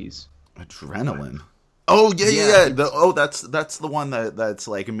Cyclades. Adrenaline. Oh yeah. That's the one that's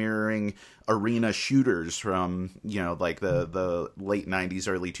like mirroring arena shooters from like the late 90s,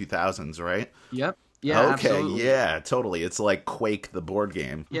 early 2000s, right? Yep. Yeah. Okay. Absolutely. Yeah. Totally. It's like Quake, the board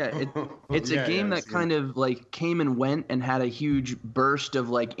game. Yeah. It's a game that kind of like came and went and had a huge burst of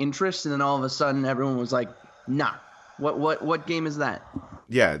like interest, and then all of a sudden everyone was like, "Nah, what game is that?"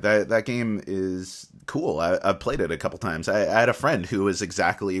 Yeah, that game is cool. I've played it a couple times. I had a friend who was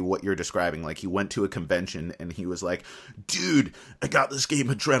exactly what you're describing. Like, he went to a convention and he was like, dude, I got this game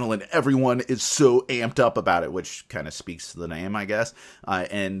Adrenaline. Everyone is so amped up about it, which kind of speaks to the name, I guess.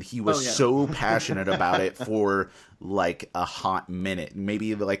 And he was so passionate about it for like a hot minute,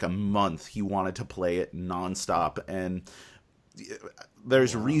 maybe like a month. He wanted to play it nonstop. And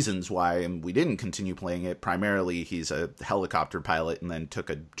there's reasons why we didn't continue playing it. Primarily, he's a helicopter pilot and then took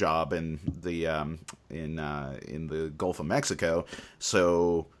a job in the Gulf of Mexico,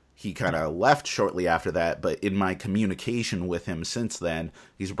 so he kind of left shortly after that. But in my communication with him since then,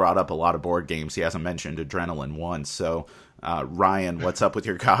 he's brought up a lot of board games. He hasn't mentioned Adrenaline once. So Ryan, what's up with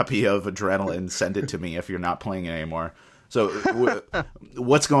your copy of Adrenaline? Send it to me if you're not playing it anymore. So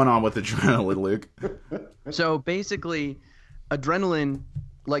what's going on with Adrenaline, Luke? So basically, Adrenaline,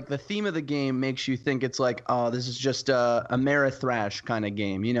 like the theme of the game makes you think it's like, oh, this is just a Amerithrash kind of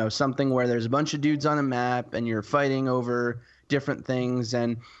game, something where there's a bunch of dudes on a map and you're fighting over different things,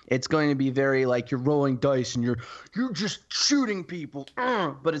 and it's going to be very like you're rolling dice and you're just shooting people,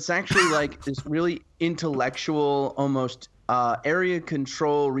 but it's actually like this really intellectual, almost area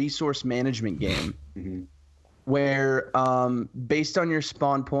control resource management game. where based on your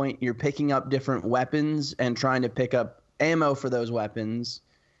spawn point, you're picking up different weapons and trying to pick up ammo for those weapons.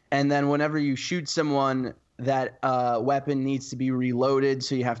 And then whenever you shoot someone, that weapon needs to be reloaded,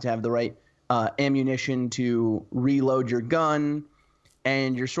 so you have to have the right ammunition to reload your gun.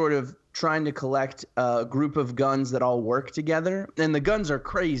 And you're sort of trying to collect a group of guns that all work together. And the guns are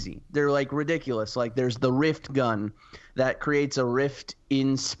crazy. They're like ridiculous. Like there's the rift gun that creates a rift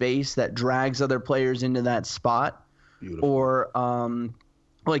in space that drags other players into that spot. Beautiful. Or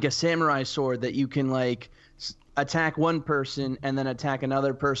like a samurai sword that you can like attack one person and then attack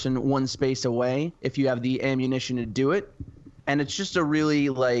another person one space away if you have the ammunition to do it. And it's just a really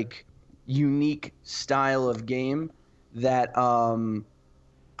like unique style of game that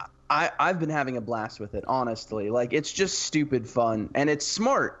I've been having a blast with it, honestly. Like, it's just stupid fun, and it's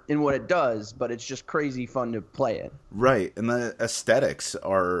smart in what it does, but it's just crazy fun to play it. Right, and the aesthetics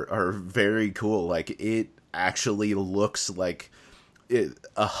are very cool. Like, it actually looks like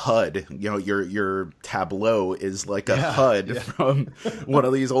a HUD. You know, your tableau is like a HUD from one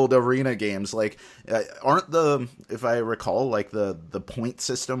of these old arena games. Like, aren't if I recall, like the point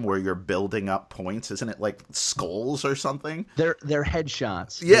system where you're building up points, isn't it like skulls or something? They're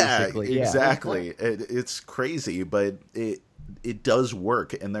headshots. Yeah, basically. Exactly. It's crazy, but it does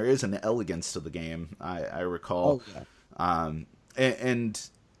work, and there is an elegance to the game. I recall, and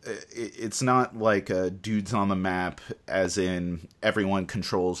it's not like dudes on the map, as in everyone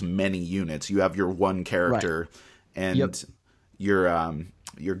controls many units. You have your one character, and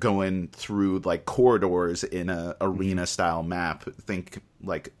you're going through like corridors in a arena style map. Think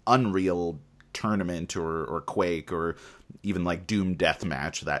like Unreal Tournament or Quake or even like Doom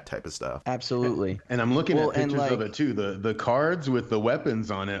Deathmatch, that type of stuff. Absolutely. And I'm looking at pictures of it too. The cards with the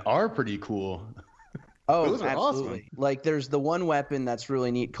weapons on it are pretty cool. Oh, those are absolutely. awesome. Like there's the one weapon that's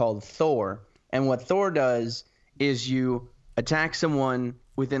really neat called Thor. And what Thor does is you attack someone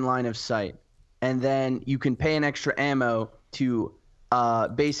within line of sight. And then you can pay an extra ammo to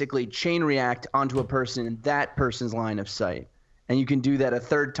basically chain react onto a person in that person's line of sight. And you can do that a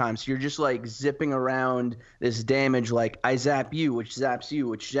third time. So you're just like zipping around this damage, like I zap you, which zaps you,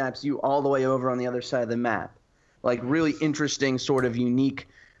 which zaps you, all the way over on the other side of the map. Like really interesting, sort of unique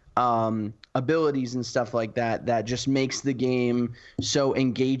abilities and stuff like that just makes the game so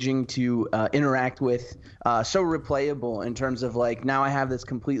engaging to interact with, so replayable in terms of like, now I have this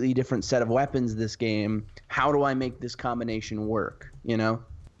completely different set of weapons this game. How do I make this combination work, you know?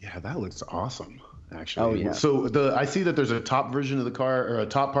 Yeah, that looks awesome, actually. Oh, yeah. So I see that there's a top version of the card, or a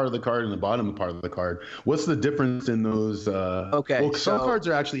top part of the card and the bottom part of the card. What's the difference in those? Okay. Well, some cards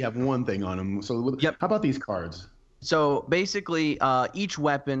actually have one thing on them. So how about these cards? So basically, each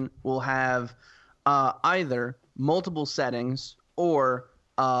weapon will have either multiple settings or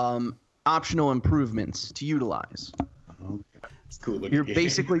optional improvements to utilize. Okay. It's cool. You're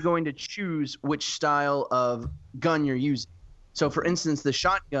basically going to choose which style of gun you're using. So, for instance, the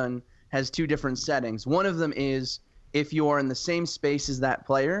shotgun has two different settings. One of them is if you are in the same space as that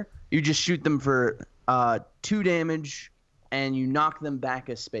player, you just shoot them for 2 damage and you knock them back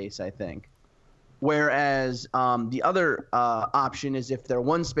a space, I think. Whereas the other option is if they're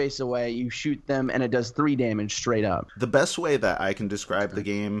one space away, you shoot them and it does 3 damage straight up. The best way that I can describe the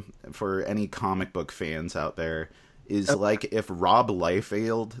game for any comic book fans out there is like if Rob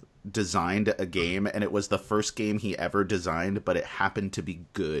Liefeld designed a game and it was the first game he ever designed, but it happened to be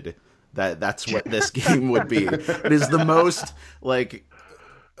good. That's what this game would be. It is the most like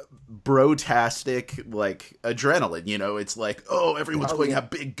brotastic, like adrenaline, you know. It's like, oh, everyone's going to have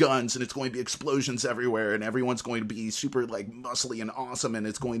big guns and it's going to be explosions everywhere and everyone's going to be super like muscly and awesome and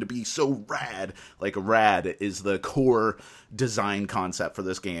it's going to be so rad. Like rad is the core design concept for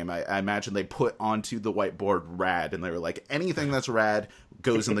this game. I imagine they put onto the whiteboard rad and they were like, anything that's rad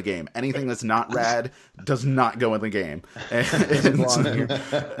goes in the game, anything that's not rad does not go in the game.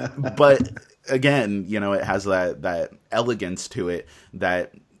 But again, you know, it has that elegance to it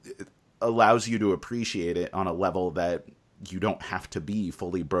that allows you to appreciate it on a level that you don't have to be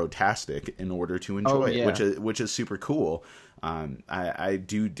fully brotastic in order to enjoy it, which is super cool. I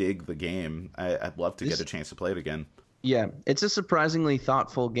do dig the game. I'd love to get a chance to play it again. Yeah, it's a surprisingly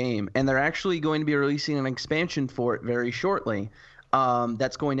thoughtful game, and they're actually going to be releasing an expansion for it very shortly.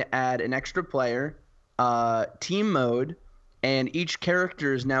 That's going to add an extra player, team mode, and each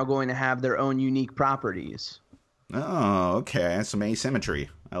character is now going to have their own unique properties. Oh, okay. Some asymmetry.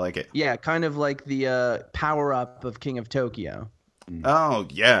 I like it. Yeah, kind of like the power-up of King of Tokyo. Oh,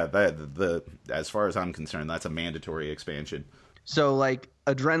 yeah. As far as I'm concerned, that's a mandatory expansion. So, like,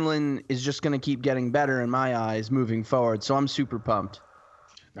 Adrenaline is just going to keep getting better in my eyes moving forward, so I'm super pumped.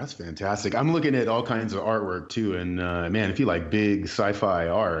 That's fantastic. I'm looking at all kinds of artwork too, and man, if you like big sci-fi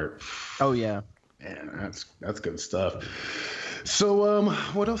art, Oh yeah. man, that's good stuff. So,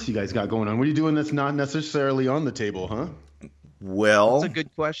 what else you guys got going on? What are you doing that's not necessarily on the table, huh? Well, That's a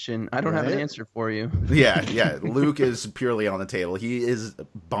good question. I don't have an Right? answer for you. yeah. Luke is purely on the table. He is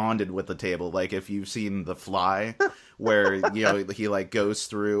bonded with the table. Like if you've seen The Fly, where he like goes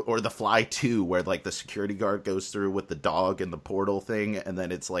through, or The Fly 2, where like the security guard goes through with the dog and the portal thing, and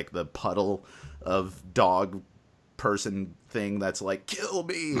then it's like the puddle of dog person thing that's like kill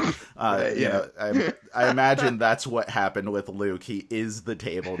me. I imagine that's what happened with Luke. He is the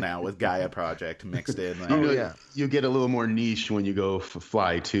table now with Gaia Project mixed in. You Like, know, yeah. you get a little more niche when you go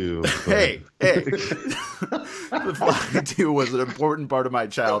Fly 2. hey, The Fly 2 was an important part of my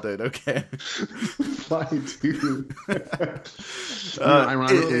childhood. Okay. Fly 2.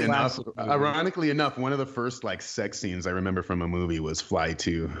 Ironically enough, one of the first like sex scenes I remember from a movie was Fly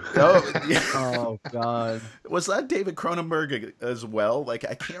 2. Oh, yeah. Oh God. Was that David Cronenberg as well? Like,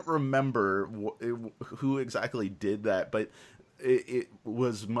 I can't remember who exactly did that, but it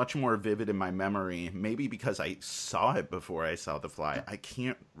was much more vivid in my memory. Maybe because I saw it before I saw The Fly. I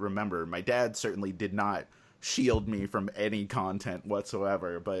can't remember. My dad certainly did not shield me from any content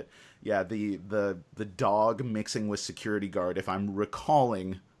whatsoever. But yeah, the dog mixing with security guard, if I'm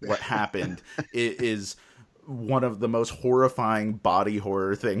recalling what happened, it is one of the most horrifying body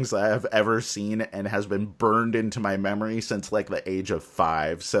horror things I have ever seen, and has been burned into my memory since like the age of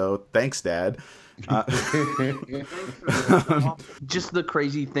 5. So thanks, Dad. Just the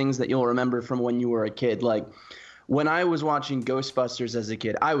crazy things that you'll remember from when you were a kid. Like when I was watching Ghostbusters as a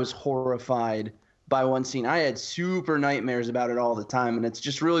kid, I was horrified by one scene. I had super nightmares about it all the time, and it's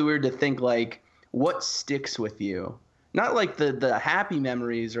just really weird to think like what sticks with you. Not like the happy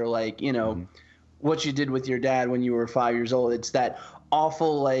memories or like, what you did with your dad when you were 5 years old. It's that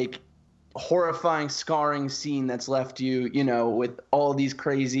awful, like, horrifying, scarring scene that's left you, with all these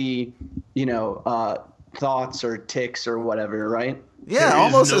crazy, thoughts or tics or whatever, right? Yeah, There is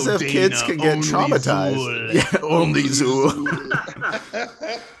almost no as if Dana, kids can get only traumatized. Zool. Yeah, only Zool.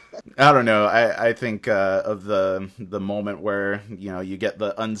 I don't know. I think of the moment where you get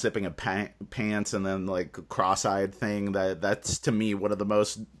the unzipping of pants and then like cross-eyed thing. That's to me one of the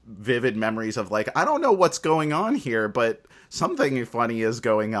most vivid memories of like, I don't know what's going on here, but something funny is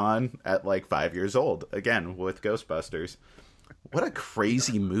going on at like 5 years old. Again with Ghostbusters. What a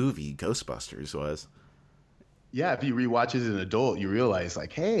crazy movie Ghostbusters was. Yeah, if you rewatch it as an adult, you realize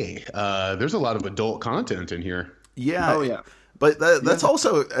like, hey, there's a lot of adult content in here. Yeah. Oh, yeah. But that's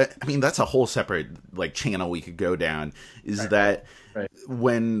also, I mean, that's a whole separate like channel we could go down. Is that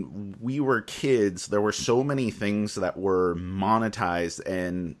when we were kids, there were so many things that were monetized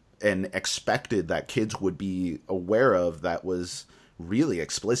and expected that kids would be aware of that was really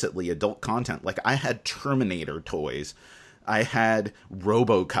explicitly adult content. Like I had Terminator toys. I had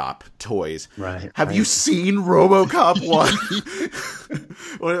RoboCop toys. Right. Have you seen RoboCop 1?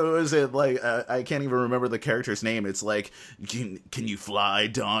 What was it like? I can't even remember the character's name. It's like, can you fly,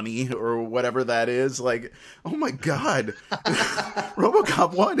 Donnie, or whatever that is? Like, oh my god,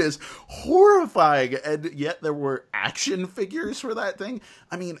 RoboCop 1 is horrifying, and yet there were action figures for that thing.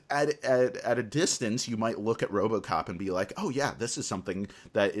 I mean, at a distance, you might look at RoboCop and be like, oh yeah, this is something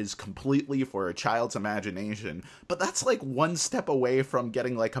that is completely for a child's imagination. But that's like one step away from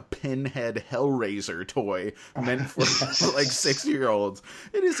getting like a Pinhead Hellraiser toy meant for like 6-year-olds.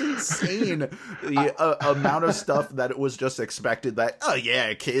 It is insane the amount of stuff that it was just expected that, oh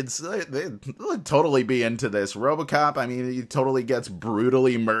yeah, kids, they'll totally be into this. RoboCop, I mean, he totally gets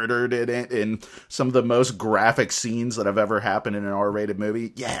brutally murdered in it in some of the most graphic scenes that have ever happened in an R-rated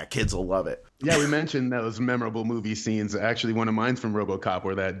movie. Yeah, kids will love it. Yeah, we mentioned those memorable movie scenes. Actually, one of mine's from RoboCop,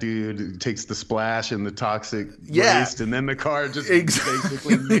 where that dude takes the splash and the toxic waste, and then the car just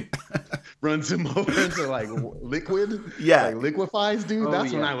basically runs him over into like liquid. Yeah, like liquefies, dude. Oh,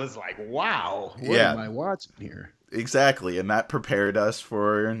 That's when yeah. I was like, wow, what Yeah. am I watching here? Exactly, and that prepared us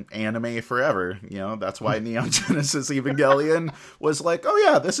for anime forever. That's why Neon Genesis Evangelion was like, oh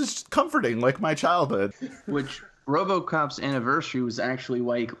yeah, this is comforting, like my childhood. Which RoboCop's anniversary was actually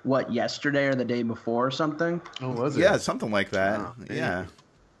like what, yesterday or the day before or something? Oh, was it? Yeah, something like that. Oh, man. Yeah.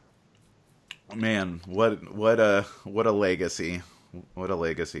 Man, what a legacy. What a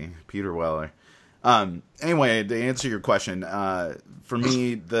legacy. Peter Weller. Anyway, to answer your question, for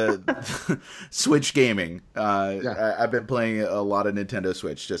me, the Switch gaming, I've been playing a lot of Nintendo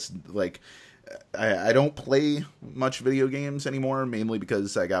Switch. Just like, I don't play much video games anymore, mainly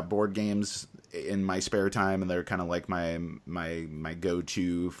because I got board games in my spare time, and they're kind of like my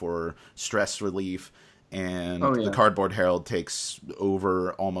go-to for stress relief. and Oh, yeah. the Cardboard Herald takes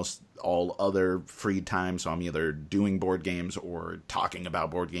over almost all other free time, so I'm either doing board games or talking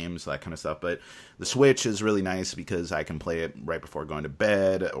about board games, that kind of stuff. But the Switch is really nice because I can play it right before going to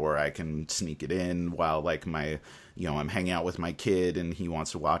bed, or I can sneak it in while like I'm hanging out with my kid and he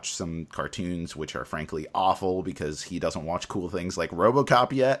wants to watch some cartoons, which are frankly awful because he doesn't watch cool things like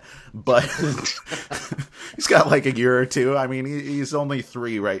RoboCop yet, but he's got like a year or two. I mean, he's only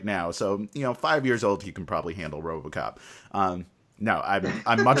 3 right now, so 5 years old, he can probably handle RoboCop. No,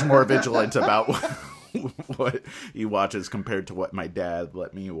 I'm much more vigilant about what he watches compared to what my dad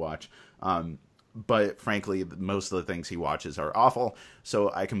let me watch. But frankly, most of the things he watches are awful.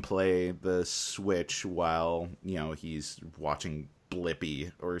 So I can play the Switch while, he's watching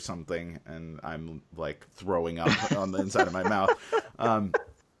Blippi or something, and I'm like throwing up on the inside of my mouth.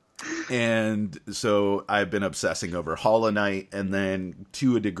 And so I've been obsessing over Hollow Knight, and then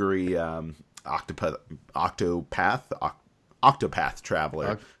to a degree, Octopath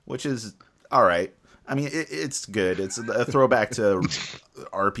Traveler, which is all right. I mean, it's good. It's a throwback to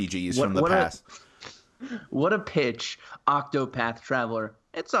RPGs from the past. What a pitch, Octopath Traveler.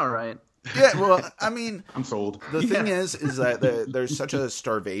 It's all right. Yeah, well, I mean, I'm sold. The thing is that there's such a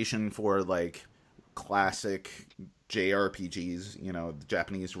starvation for like classic JRPGs, the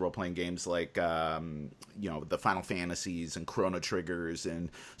Japanese role-playing games like, the Final Fantasies and Chrono Triggers and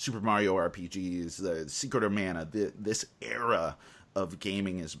Super Mario RPGs, the Secret of Mana. This era of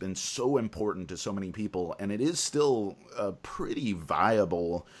gaming has been so important to so many people, and it is still a pretty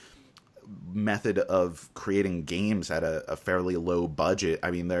viable method of creating games at a fairly low budget.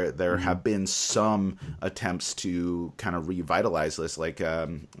 I mean, there have been some attempts to kind of revitalize this, like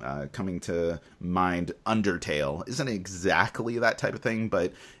coming to mind, Undertale isn't exactly that type of thing,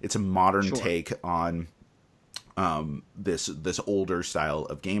 but it's a modern take on this older style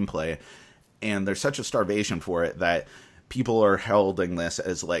of gameplay, and there's such a starvation for it that people are heralding this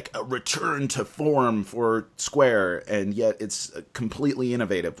as like a return to form for Square, and yet it's completely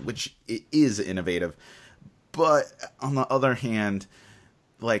innovative, which it is innovative. But on the other hand,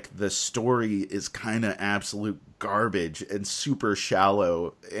 like the story is kind of absolute garbage and super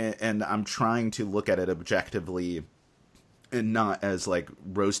shallow, and I'm trying to look at it objectively and not as like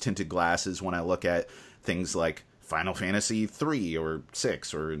rose-tinted glasses when I look at things like Final Fantasy 3 or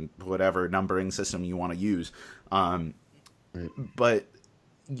 6 or whatever numbering system you want to use. But,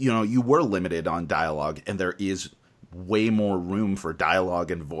 you were limited on dialogue, and there is way more room for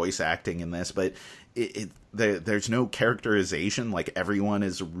dialogue and voice acting in this, but there's no characterization. Like, everyone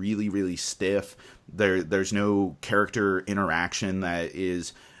is really, really stiff. There's no character interaction that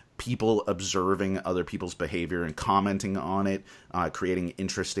is people observing other people's behavior and commenting on it, creating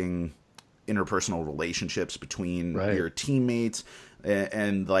interesting interpersonal relationships between your teammates,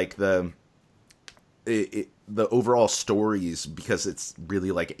 and like the overall stories, because it's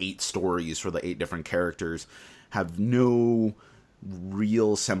really like 8 stories for the 8 different characters, have no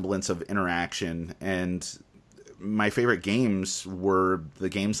real semblance of interaction. And my favorite games were the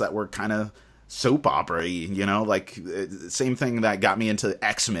games that were kind of soap opera-y, like same thing that got me into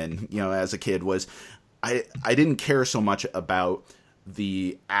X-Men, as a kid, was I didn't care so much about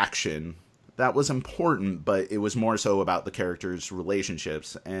the action. That was important, but it was more so about the characters'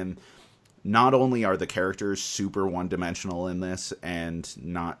 relationships. And not only are the characters super one-dimensional in this and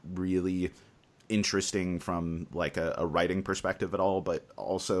not really interesting from like a writing perspective at all, but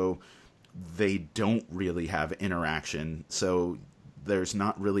also they don't really have interaction. So there's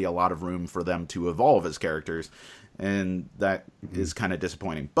not really a lot of room for them to evolve as characters, and that is kind of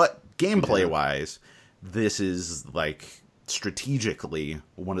disappointing. But gameplay-wise, this is like strategically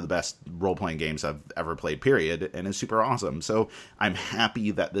one of the best role-playing games I've ever played, period, and is super awesome. So I'm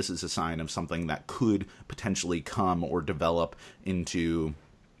happy that this is a sign of something that could potentially come or develop into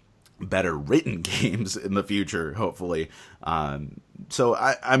better written games in the future, hopefully. So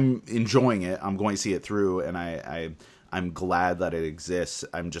I'm enjoying it. I'm going to see it through, and I'm glad that it exists.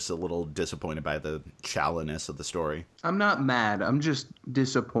 I'm just a little disappointed by the shallowness of the story. I'm not mad. I'm just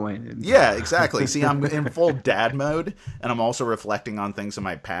disappointed. Yeah, exactly. See, I'm in full dad mode, and I'm also reflecting on things in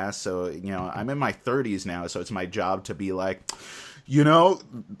my past. So, I'm in my 30s now, so it's my job to be like,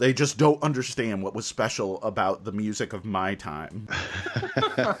 they just don't understand what was special about the music of my time.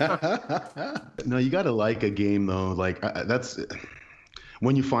 No, you got to like a game, though. Like, that's...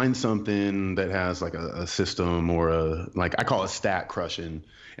 When you find something that has like a system or I call it stat crushing,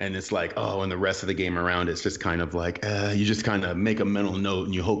 and it's like, and the rest of the game around it's just kind of like, you just kind of make a mental note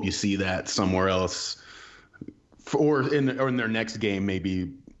and you hope you see that somewhere else, or in their next game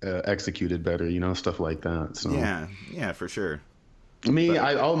maybe executed better, stuff like that. So yeah, for sure.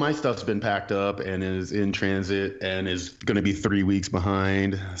 All my stuff's been packed up and is in transit and is going to be 3 weeks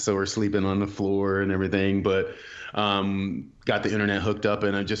behind. So we're sleeping on the floor and everything. But got the internet hooked up,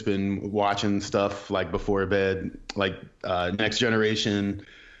 and I've just been watching stuff like before bed, like Next Generation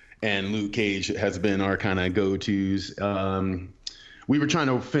and Luke Cage has been our kind of go-tos. We were trying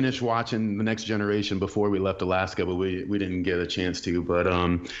to finish watching The Next Generation before we left Alaska, but we didn't get a chance to. But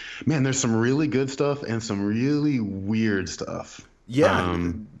man, there's some really good stuff and some really weird stuff. Yeah,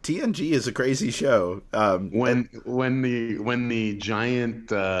 TNG is a crazy show. When the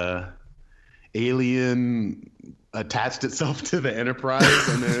giant alien attached itself to the Enterprise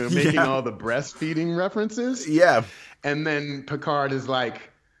and they're making all the breastfeeding references. Yeah. And then Picard is like,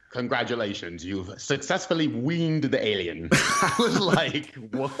 congratulations, you've successfully weaned the alien. I was like,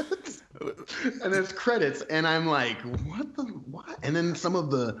 what? And there's credits, and I'm like, what? And then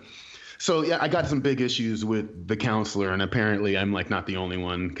so yeah, I got some big issues with The Counselor, and apparently I'm like not the only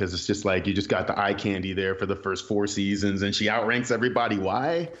one, because it's just like you just got the eye candy there for the first 4 seasons, and she outranks everybody.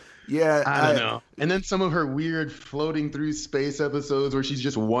 Why? Yeah, I don't know. And then some of her weird floating through space episodes where she's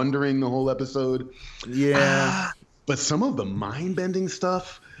just wondering the whole episode. Yeah. But some of the mind-bending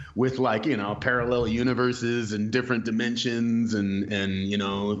stuff with like, parallel universes and different dimensions and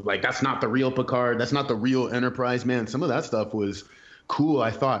like that's not the real Picard, that's not the real Enterprise, man. Some of that stuff was cool.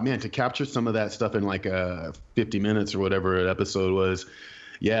 I thought, man, to capture some of that stuff in like 50 minutes or whatever an episode was.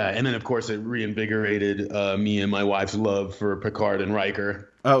 Yeah, and then of course it reinvigorated me and my wife's love for Picard and Riker.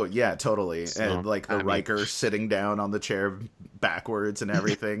 Oh yeah, totally. So, and like Riker sitting down on the chair backwards and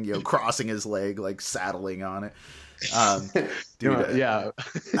everything, crossing his leg, like saddling on it. Dude, yeah,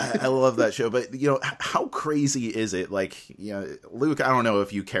 I love that show. But how crazy is it? Like, Luke, I don't know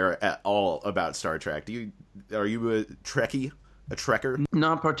if you care at all about Star Trek. Are you a Trekkie? A Trekker?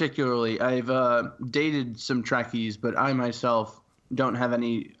 Not particularly. I've dated some Trekkies, but I myself don't have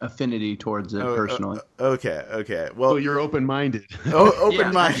any affinity towards it personally. Okay. Well, you're open-minded.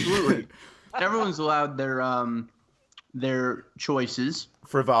 Open-minded. Yeah, absolutely. Everyone's allowed their choices.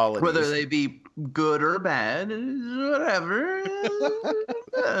 Frivolities. Whether they be good or bad, whatever.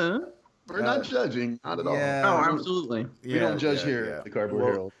 We're not judging, not at all. Oh, absolutely. We don't judge here at the Cardboard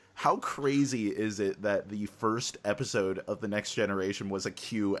Herald. How crazy is it that the first episode of The Next Generation was a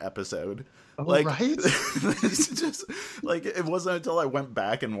Q episode? Right? It's just like, it wasn't until I went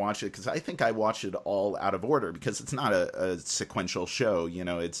back and watched it, because I think I watched it all out of order, because it's not a sequential show.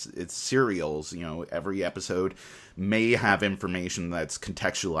 It's serials. Every episode may have information that's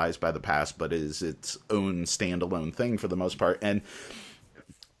contextualized by the past, but is its own standalone thing for the most part. And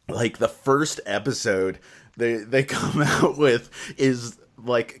like the first episode they come out with is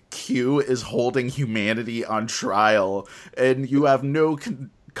like Q is holding humanity on trial, and you have no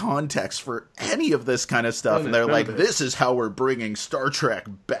context for any of this kind of stuff, and they're like, this is how we're bringing Star Trek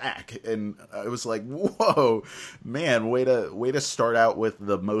back. And I was like, whoa, man, way to start out with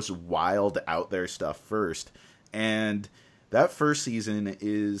the most wild out there stuff first. And that first season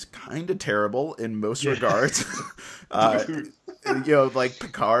is kind of terrible in most regards. Like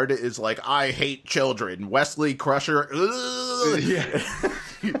Picard is like, I hate children. Wesley Crusher,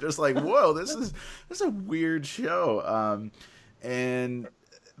 you're just like, whoa, this is a weird show. And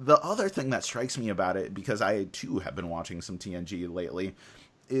the other thing that strikes me about it, because I too have been watching some TNG lately,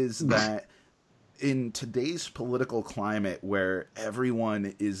 is that in today's political climate where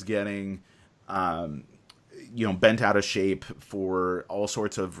everyone is getting bent out of shape for all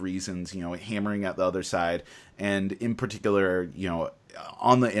sorts of reasons, hammering at the other side, and in particular,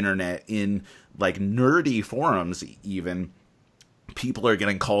 on the internet, in like nerdy forums even, people are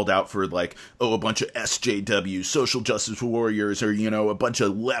getting called out for like, a bunch of SJW, social justice warriors, or, a bunch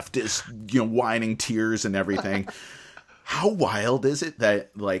of leftist, whining tears and everything. How wild is it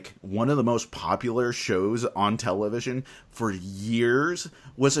that like one of the most popular shows on television for years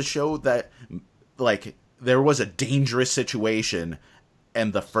was a show that like there was a dangerous situation,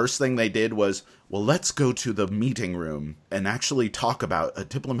 and the first thing they did was, well, let's go to the meeting room and actually talk about a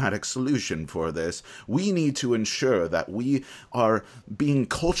diplomatic solution for this. We need to ensure that we are being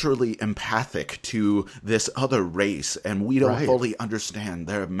culturally empathic to this other race, and we don't fully understand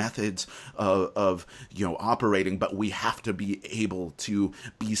their methods of operating, but we have to be able to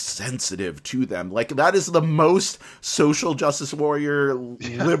be sensitive to them. Like, that is the most social justice warrior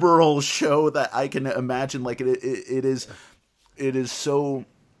liberal show that I can imagine. Like, it is so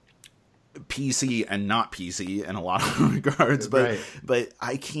PC and not PC in a lot of regards, but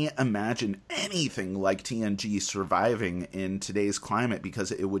I can't imagine anything like TNG surviving in today's climate,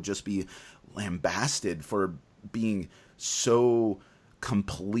 because it would just be lambasted for being so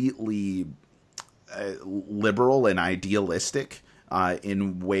completely liberal and idealistic.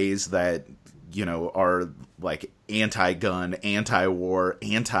 in ways that, you know, are like anti-gun, anti-war,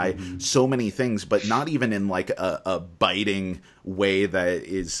 so many things, but not even in like a biting way that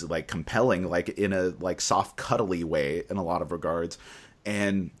is like compelling, like in a like soft cuddly way in a lot of regards.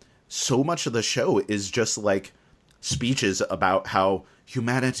 And so much of the show is just like speeches about how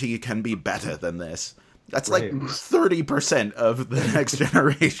humanity can be better than this. That's like 30% of the Next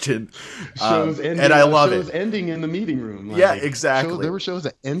Generation. And I love it. Shows ending in the meeting room. Like, yeah, exactly. There were shows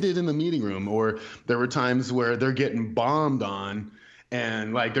that ended in the meeting room, or there were times where they're getting bombed on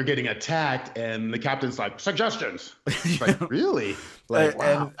and like they're getting attacked and the captain's like, suggestions. It's like, really? Like,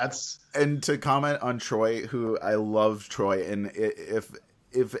 wow, And to comment on Troy, who I love Troy, and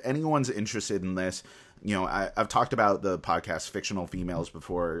if anyone's interested in this, you know, I've talked about the podcast Fictional Females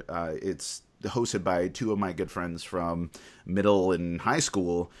before. It's hosted by two of my good friends from middle and high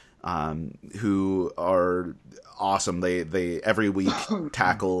school, who are awesome. They every week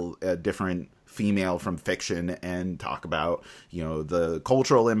tackle a different female from fiction and talk about, you know, the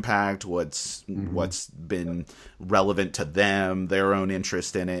cultural impact, what's been relevant to them, their own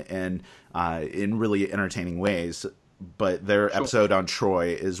interest in it, and in really entertaining ways. But their episode on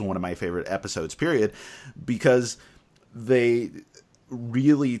Troy is one of my favorite episodes, period, because they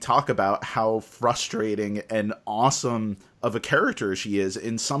really talk about how frustrating and awesome of a character she is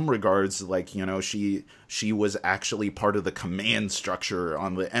in some regards. Like, you know, she was actually part of the command structure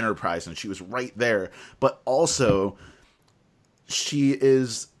on the Enterprise and she was right there, but also she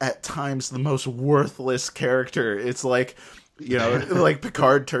is at times the most worthless character. It's like, you know, like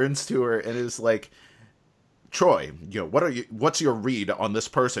Picard turns to her and is like, Troy, you know, what's your read on this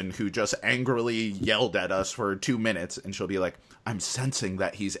person who just angrily yelled at us for 2 minutes? And she'll be like, I'm sensing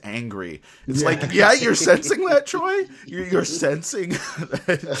that he's angry. It's like, yeah, you're sensing that, Troy? You're sensing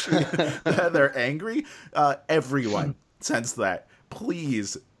that they're angry? Everyone sense that.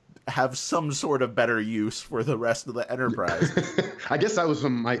 Please have some sort of better use for the rest of the Enterprise. I guess that was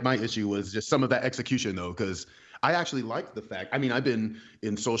my issue, was just some of that execution, though, because I actually liked the fact, I mean, I've been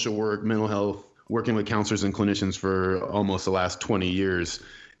in social work, mental health, working with counselors and clinicians for almost the last 20 years.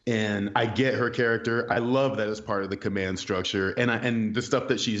 And I get her character. I love that it's part of the command structure. And the stuff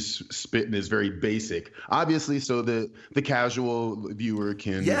that she's spitting is very basic, obviously, so that the casual viewer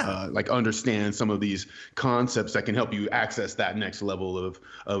can like understand some of these concepts that can help you access that next level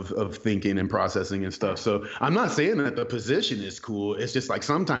of thinking and processing and stuff. So I'm not saying that the position is cool. It's just like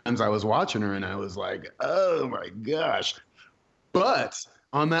sometimes I was watching her and I was like, oh my gosh. But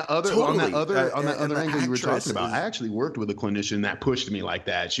on that other angle you were talking about, I actually worked with a clinician that pushed me like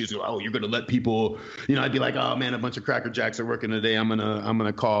that. She was like, "Oh, you're gonna let people," you know, I'd be like, "Oh man, a bunch of Cracker Jacks are working today. I'm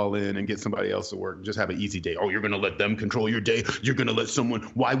gonna call in and get somebody else to work and just have an easy day." "Oh, you're gonna let them control your day? You're gonna let someone?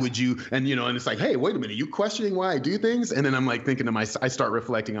 Why would you?" And you know, and it's like, "Hey, wait a minute, you questioning why I do things?" And then I'm like thinking to myself, I start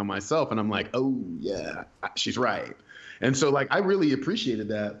reflecting on myself, and I'm like, "Oh yeah, she's right." And so, like, I really appreciated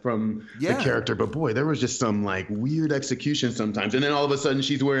that from the character. But, boy, there was just some, like, weird execution sometimes. And then all of a sudden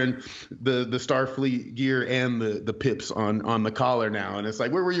she's wearing the Starfleet gear and the pips on the collar now. And it's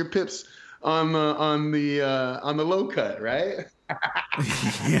like, where were your pips on the low cut, right?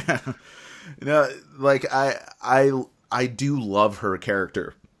 Yeah. No, like, I do love her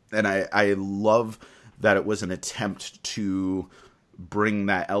character. And I love that it was an attempt to bring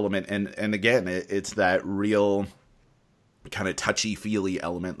that element. And again, it's that real kind of touchy-feely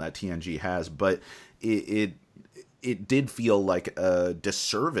element that TNG has, but it did feel like a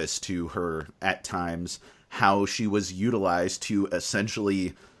disservice to her at times, how she was utilized to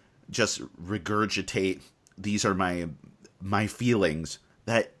essentially just regurgitate, these are my feelings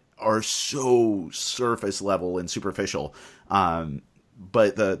that are so surface level and superficial.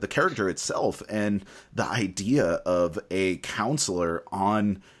 But the character itself and the idea of a counselor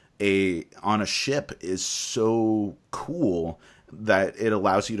on a ship is so cool that it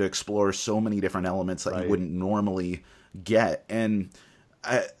allows you to explore so many different elements that you wouldn't normally get. And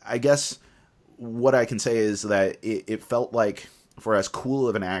I guess what I can say is that it felt like, for as cool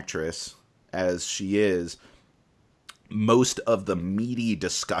of an actress as she is, most of the meaty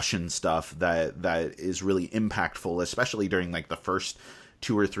discussion stuff that is really impactful, especially during like the first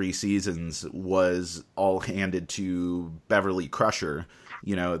 2 or 3 seasons, was all handed to Beverly Crusher.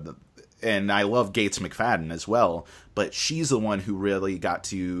 You know, and I love Gates McFadden as well, but she's the one who really got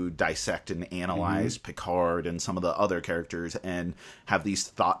to dissect and analyze Picard and some of the other characters and have these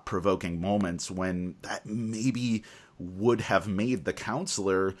thought-provoking moments when that maybe would have made the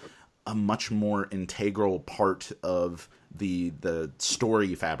counselor a much more integral part of the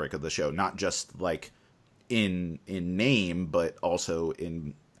story fabric of the show, not just like in name, but also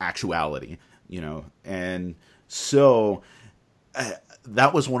in actuality, you know. And so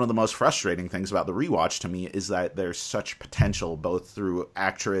that was one of the most frustrating things about the rewatch to me, is that there's such potential both through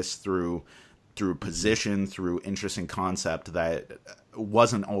actress, through position, through interesting concept that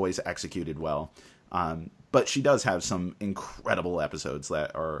wasn't always executed well. But she does have some incredible episodes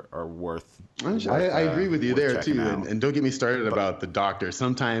that are worth. I agree with you there too, out. and don't get me started about the Doctor.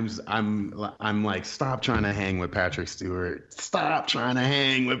 Sometimes I'm like, stop trying to hang with Patrick Stewart. Stop trying to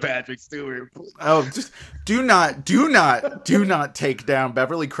hang with Patrick Stewart. Oh, just do not take down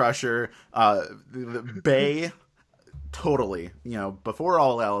Beverly Crusher, Bay. Totally, before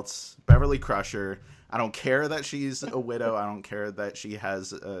all else, Beverly Crusher. I don't care that she's a widow. I don't care that she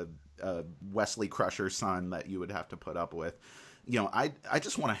has a Wesley Crusher son that you would have to put up with. I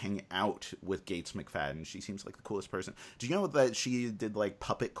just want to hang out with Gates McFadden. She seems like the coolest person. Do you know that she did like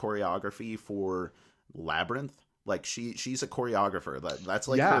puppet choreography for Labyrinth? Like she's a choreographer. That's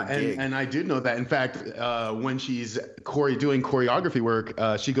like her gig. And I did know that. In fact, when she's doing choreography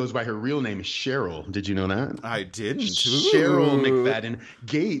work, she goes by her real name, Cheryl. Did you know that? I didn't. Cheryl McFadden.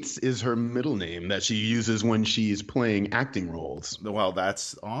 Gates is her middle name that she uses when she's playing acting roles. Well,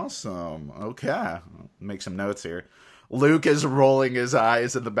 that's awesome. Okay, make some notes here. Luke is rolling his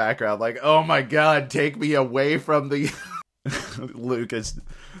eyes in the background, like, "Oh my God, take me away from the." Luke is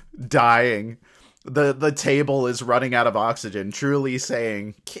dying. The table is running out of oxygen, truly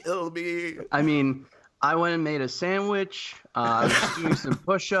saying, "Kill me." I mean, I went and made a sandwich. I was doing some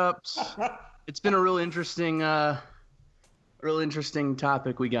push-ups. It's been a real interesting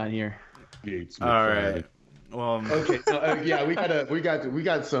topic we got here. Gates, all right. Well, okay. Yeah, we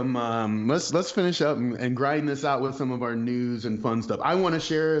got some. Let's finish up and grind this out with some of our news and fun stuff. I want to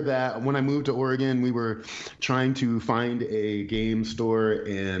share that when I moved to Oregon, we were trying to find a game store,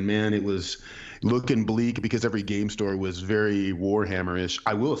 and man, it was looking bleak because every game store was very Warhammer-ish.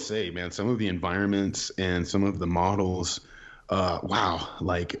 I will say, man, some of the environments and some of the models, wow.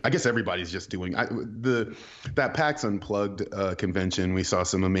 Like, I guess everybody's just doing that PAX Unplugged convention. We saw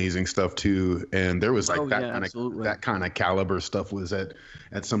some amazing stuff too, and there was like that kind of caliber stuff was at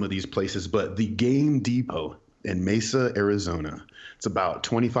some of these places. But the Game Depot in Mesa, Arizona. It's about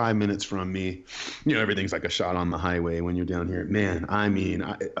 25 minutes from me. Everything's like a shot on the highway when you're down here. Man, I mean,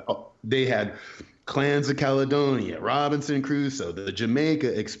 they had Clans of Caledonia, Robinson Crusoe, the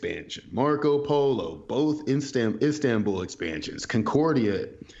Jamaica expansion, Marco Polo, both Istanbul expansions, Concordia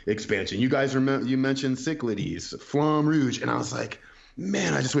expansion. You guys you mentioned Cyclades, Flamme Rouge, and I was like,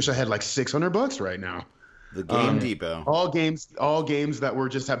 man, I just wish I had like $600 right now. The Game Depot. All games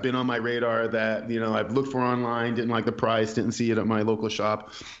that have been on my radar that, I've looked for online, didn't like the price, didn't see it at my local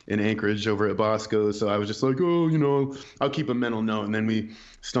shop in Anchorage over at Bosco. So I was just like, I'll keep a mental note. And then we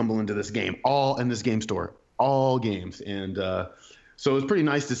stumble into this game, all in this game store, all games. And so it was pretty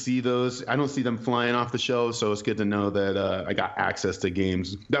nice to see those. I don't see them flying off the shelves, so it's good to know that I got access to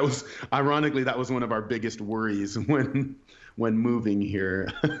games. That was one of our biggest worries when moving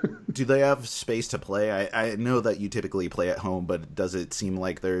here. Do they have space to play? I know that you typically play at home, but does it seem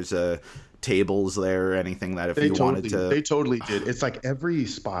like there's tables there or anything that wanted to... They totally did. It's like every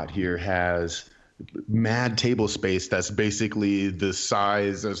spot here has mad table space that's basically the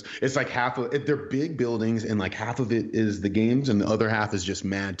size of... It's like half of... They're big buildings, and like half of it is the games, and the other half is just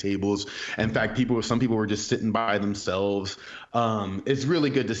mad tables. In fact, some people were just sitting by themselves. It's really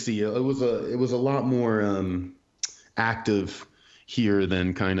good to see. It was a lot more... active here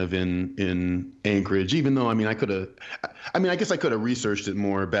than kind of in Anchorage, even though, I guess I could have researched it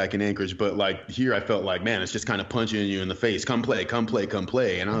more back in Anchorage, but like here I felt like, man, it's just kind of punching you in the face. Come play.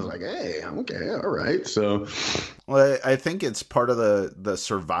 And I was like, hey, okay, all right. So, well, I think it's part of the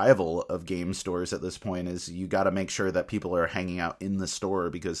survival of game stores at this point is you got to make sure that people are hanging out in the store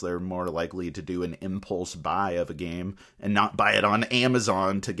because they're more likely to do an impulse buy of a game and not buy it on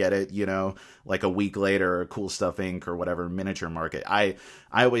Amazon to get it, like a week later, or Cool Stuff Inc. or whatever miniature market. I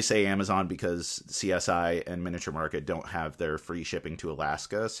always say Amazon because CSI and Miniature Market don't have their free shipping to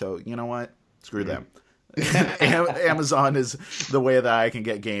Alaska. So you know what? Screw them. Amazon is the way that I can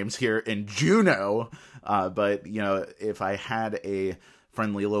get games here in Juneau. But if I had a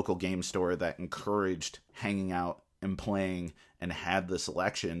friendly local game store that encouraged hanging out and playing and had the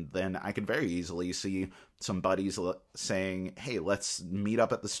selection, then I could very easily see some buddies saying, hey, let's meet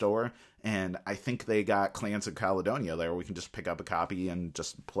up at the store. And I think they got Clans of Caledonia there. We can just pick up a copy and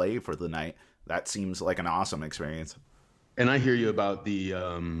just play for the night. That seems like an awesome experience. And I hear you about the,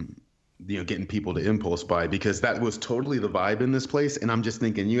 getting people to impulse buy, because that was totally the vibe in this place. And I'm just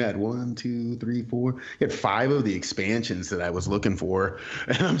thinking you had 1, 2, 3, 4, you had 5 of the expansions that I was looking for.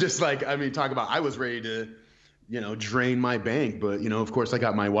 And I'm just like, talk about, I was ready to, drain my bank. But, of course I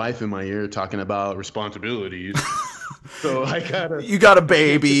got my wife in my ear talking about responsibilities. So I gotta. You got a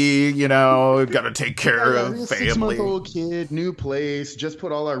baby, got to take care of a family. 6-month-old kid, new place. Just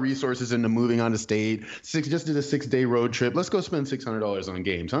put all our resources into moving on to state. Just did a 6-day road trip. Let's go spend $600 on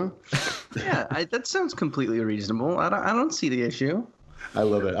games, huh? Yeah, that sounds completely reasonable. I don't see the issue. I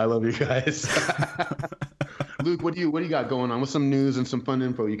love it. I love you guys. Luke, what do you got going on? What's some news and some fun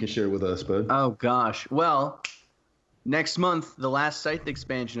info you can share with us, bud? Oh gosh. Well, next month the last Scythe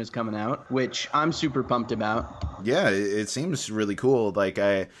expansion is coming out, which I'm super pumped about. Yeah, it seems really cool. Like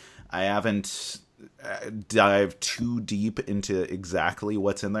I haven't dived too deep into exactly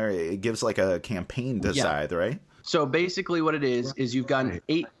what's in there. It gives like a campaign to Scythe, right? So basically what it is you've got an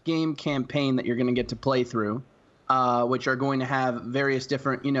 8-game campaign that you're going to get to play through, which are going to have various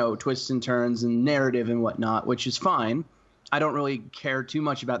different, twists and turns and narrative and whatnot, which is fine. I don't really care too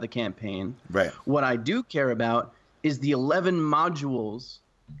much about the campaign. Right. What I do care about is the 11 modules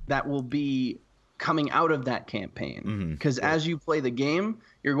that will be coming out of that campaign. Because as you play the game,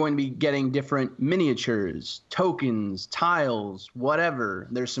 you're going to be getting different miniatures, tokens, tiles, whatever.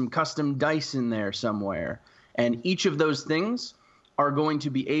 There's some custom dice in there somewhere. And each of those things are going to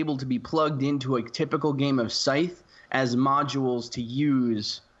be able to be plugged into a typical game of Scythe as modules to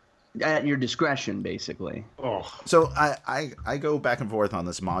use at your discretion, basically. So I go back and forth on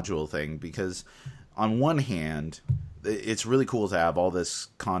this module thing because on one hand, it's really cool to have all this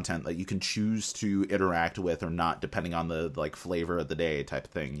content that you can choose to interact with or not, depending on the flavor of the day type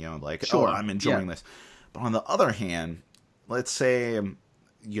of thing. Sure. I'm enjoying this. But on the other hand, let's say,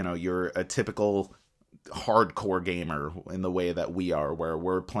 you're a typical hardcore gamer in the way that we are, where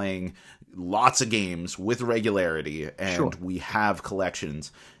we're playing lots of games with regularity and we have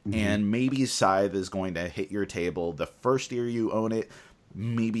collections. And maybe Scythe is going to hit your table the first year you own it,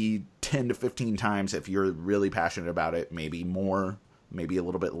 maybe 10 to 15 times if you're really passionate about it, maybe more, maybe a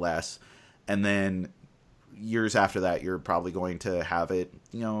little bit less. And then years after that, you're probably going to have it,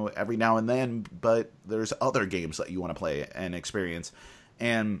 every now and then, but there's other games that you want to play and experience.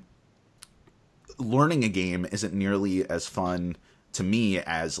 And learning a game isn't nearly as fun to me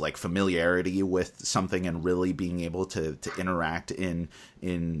as like familiarity with something and really being able to interact in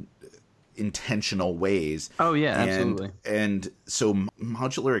intentional ways. Oh yeah, absolutely. And so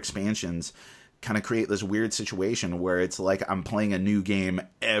modular expansions kind of create this weird situation where it's like I'm playing a new game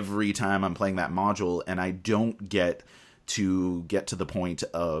every time I'm playing that module, and I don't get to the point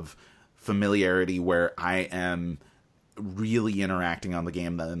of familiarity where I am really interacting on the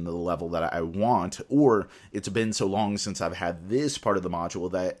game in the level that I want, or it's been so long since I've had this part of the module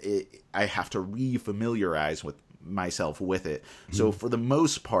that I have to re-familiarize with myself with it. So for the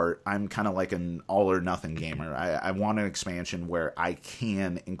most part, I'm kind of like an all or nothing gamer. I want an expansion where I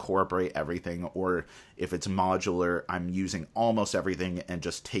can incorporate everything, or if it's modular, I'm using almost everything and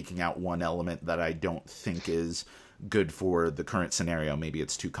just taking out one element that I don't think is good for the current scenario. Maybe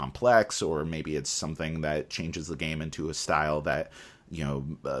it's too complex, or maybe it's something that changes the game into a style that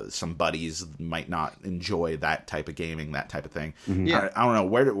some buddies might not enjoy, that type of gaming, that type of thing. I don't know,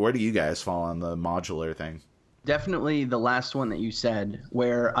 where do you guys fall on the modular thing? Definitely the last one that you said,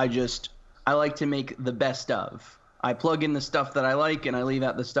 where I like to make the best of. I plug in the stuff that I like and I leave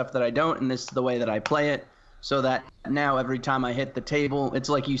out the stuff that I don't, and this is the way that I play it, so that now every time I hit the table, it's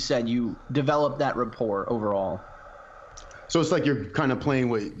like you said, you develop that rapport overall. So it's like you're kind of playing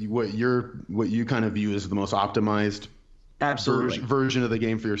what you kind of view as the most optimized version of the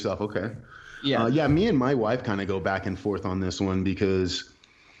game for yourself. Okay. Yeah. Me and my wife kind of go back and forth on this one, because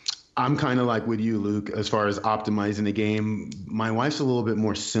I'm kind of like with you, Luke, as far as optimizing the game. My wife's a little bit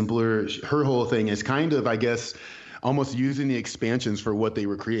more simpler. Her whole thing is kind of, I guess, almost using the expansions for what they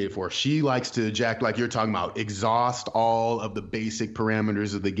were created for. She likes to, Jack, like you're talking about, exhaust all of the basic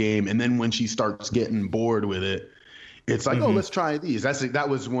parameters of the game. And then when she starts getting bored with it, it's like, oh, let's try these. That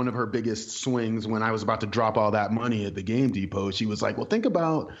was one of her biggest swings when I was about to drop all that money at the Game Depot. She was like, well, think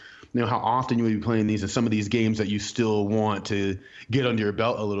about how often you would be playing these and some of these games that you still want to get under your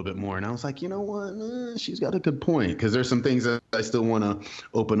belt a little bit more. And I was like, you know what? She's got a good point, because there's some things that I still want to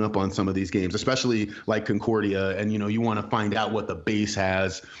open up on some of these games, especially like Concordia. And, you want to find out what the base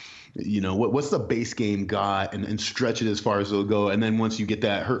has. What's the base game got, and stretch it as far as it'll go. And then once you get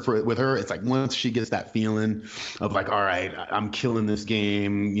that with her, it's like once she gets that feeling of like, all right, I'm killing this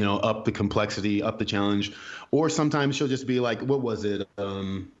game, up the complexity, up the challenge. Or sometimes she'll just be like, what was it?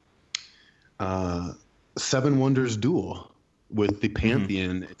 Seven Wonders Duel with the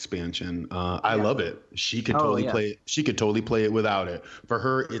Pantheon expansion. I love it. She could totally play it. She could totally play it without it. For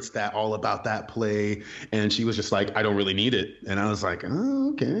her, it's that all about that play. And she was just like, I don't really need it. And I was like,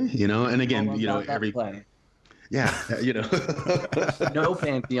 oh, okay. And again, every play. Yeah, No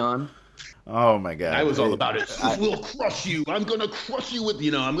Pantheon. Oh my god! I was all about it. We'll crush you. I'm gonna crush you with,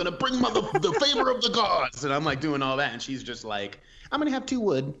 I'm gonna bring the favor of the gods, and I'm like doing all that, and she's just like, I'm gonna have 2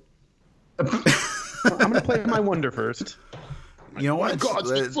 wood. I'm gonna play my wonder first. You know what?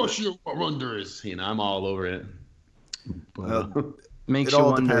 Gods, crush your wonders. I'm all over it. Makes you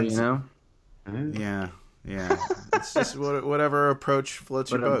wonder, depends. Yeah. It's just whatever approach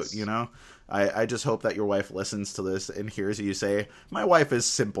floats your boat, I just hope that your wife listens to this and hears you say, my wife is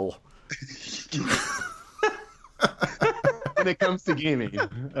simple. When it comes to gaming.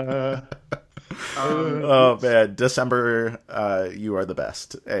 Oh, man. December, you are the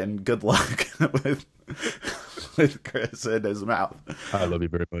best. And good luck with Chris and his mouth. I love you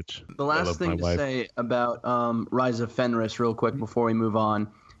very much. The last thing to say about Rise of Fenris real quick before we move on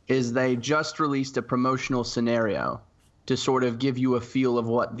is they just released a promotional scenario to sort of give you a feel of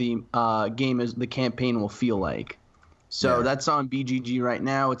what the the campaign will feel like. So that's on BGG right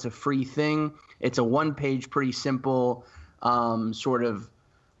now. It's a free thing. It's a 1-page, pretty simple sort of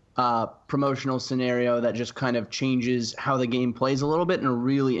promotional scenario that just kind of changes how the game plays a little bit in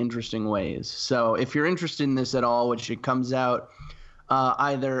really interesting ways. So if you're interested in this at all, which it comes out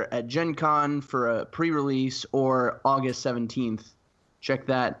either at Gen Con for a pre-release or August 17th, check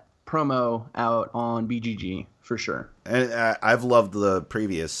that promo out on BGG for sure. And I've loved the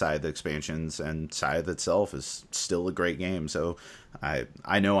previous Scythe expansions, and Scythe itself is still a great game. So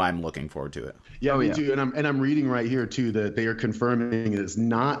I know I'm looking forward to it. Yeah, me too. And I'm reading right here too that they are confirming it's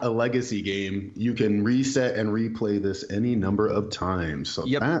not a legacy game. You can reset and replay this any number of times. So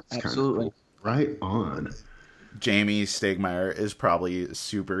that's absolutely kind of right on. Jamie Stegmaier is probably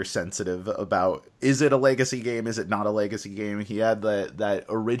super sensitive about, is it a legacy game? Is it not a legacy game? He had that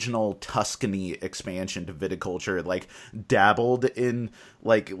original Tuscany expansion to Viticulture, like dabbled in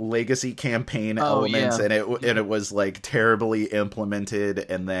like legacy campaign elements, and it was like terribly implemented.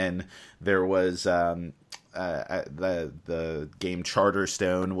 And then there was the game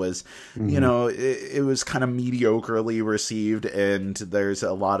Charterstone was, it was kind of mediocrely received, and there's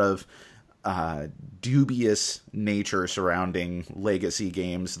a lot of dubious nature surrounding legacy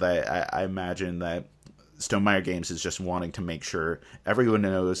games that I imagine that Stonemaier Games is just wanting to make sure everyone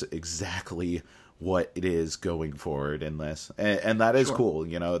knows exactly what it is going forward in this. And that is cool,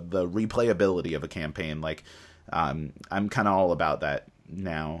 the replayability of a campaign. Like, I'm kind of all about that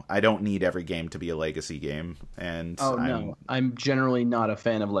now. I don't need every game to be a legacy game. And I'm generally not a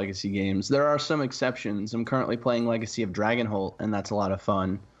fan of legacy games. There are some exceptions. I'm currently playing Legacy of Dragonholt, and that's a lot of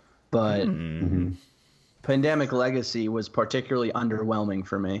fun. But Pandemic Legacy was particularly underwhelming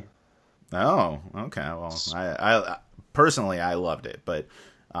for me. Oh, okay. Well, I personally, I loved it, but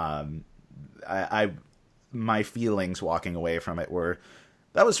my feelings walking away from it were,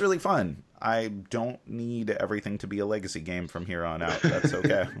 that was really fun. I don't need everything to be a legacy game from here on out. That's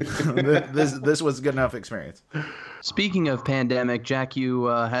okay. This was a good enough experience. Speaking of Pandemic, Jack, you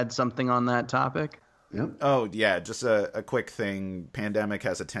had something on that topic? Yep. Oh, yeah, just a quick thing. Pandemic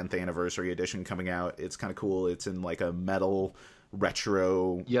has a 10th anniversary edition coming out. It's kind of cool. It's in like a metal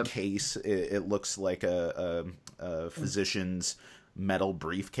retro case. It looks like a physician's metal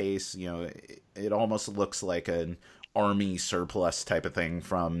briefcase. It almost looks like an army surplus type of thing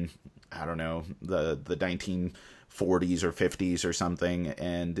from, I don't know, the 1940s or 50s or something,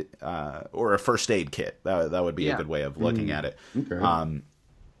 and or a first aid kit. That would be a good way of looking at it. Okay.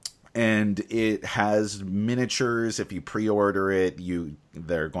 And it has miniatures. If you pre-order it,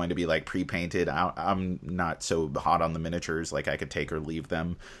 they're going to be like pre-painted. I'm not so hot on the miniatures. Like, I could take or leave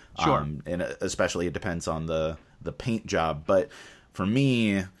them. Sure. And especially it depends on the paint job. But for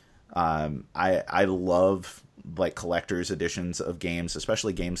me, I love like collector's editions of games,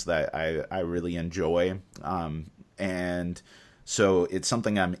 especially games that I really enjoy. And so it's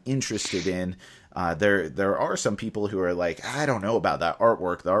something I'm interested in. There are some people who are like, I don't know about that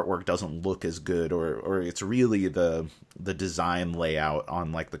artwork. The artwork doesn't look as good, or it's really the design layout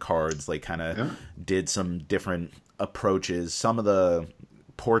on like the cards. They kind of did some different approaches. Some of the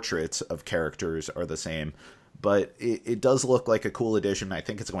portraits of characters are the same, but it does look like a cool edition. I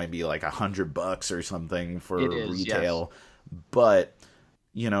think it's going to be like $100 or something for retail. Yes. But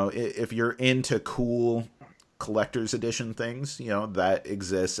if you're into cool collector's edition things, that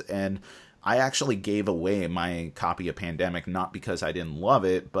exists. And I actually gave away my copy of Pandemic, not because I didn't love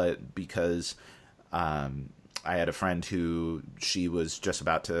it, but because I had a friend who, she was just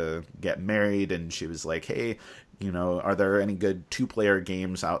about to get married, and she was like, hey, are there any good 2-player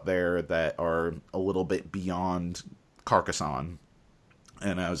games out there that are a little bit beyond Carcassonne?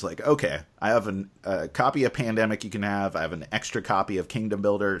 And I was like, okay, I have a copy of Pandemic you can have. I have an extra copy of Kingdom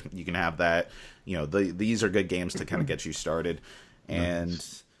Builder. You can have that. These are good games to kind of get you started. And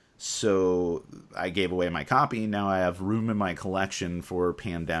So I gave away my copy. Now I have room in my collection for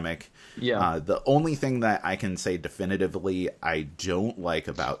Pandemic. Yeah. The only thing that I can say definitively I don't like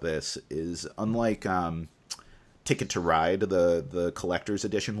about this is, unlike Ticket to Ride, the collector's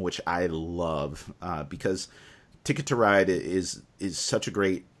edition, which I love, because Ticket to Ride is such a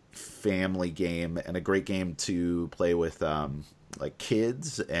great family game and a great game to play with like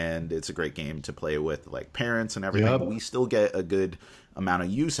kids, and it's a great game to play with like parents and everything. Yep. We still get a good amount of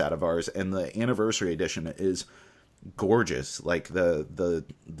use out of ours, and the anniversary edition is gorgeous. Like the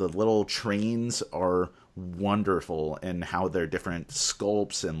little trains are wonderful, and how they're different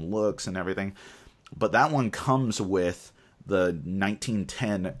sculpts and looks and everything. But that one comes with the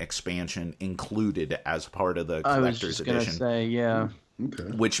 1910 expansion included as part of the collector's edition. I was just gonna say, yeah.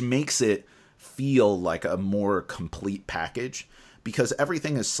 Okay. Which makes it feel like a more complete package, because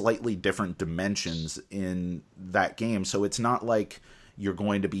everything is slightly different dimensions in that game. So it's not like you're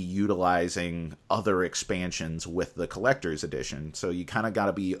going to be utilizing other expansions with the collector's edition. So you kind of got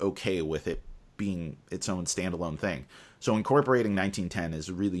to be okay with it being its own standalone thing. So incorporating 1910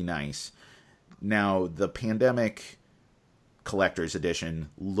 is really nice. Now, the Pandemic collector's edition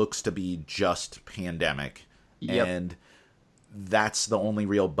looks to be just Pandemic. Yep. And that's the only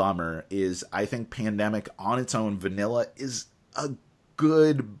real bummer. Is I think Pandemic on its own vanilla is a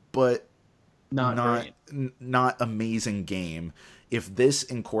good but not amazing game. If this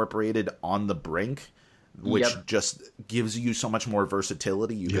incorporated On the Brink, which just gives you so much more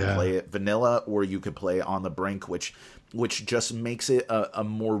versatility, you can play it vanilla or you could play On the Brink, which just makes it a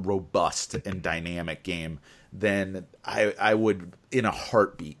more robust and dynamic game, then I would in a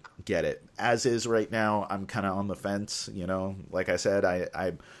heartbeat get it. As is right now, I'm kind of on the fence. You know, like I said,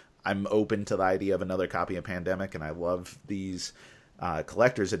 I'm open to the idea of another copy of Pandemic, and I love these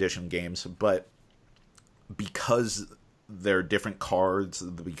collector's edition games, but because they're different cards,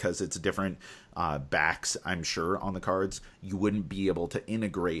 because it's different backs, I'm sure, on the cards, you wouldn't be able to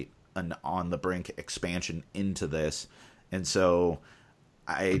integrate an On the Brink expansion into this. And so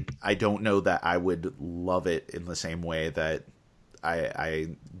I don't know that I would love it in the same way that I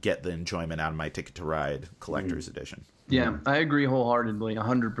get the enjoyment out of my Ticket to Ride collector's edition. Yeah, I agree wholeheartedly,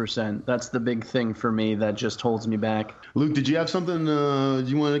 100%. That's the big thing for me that just holds me back. Luke, did you have something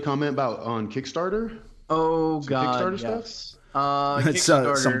you wanted to comment about on Kickstarter? Oh, some God, Kickstarter yes. stuff?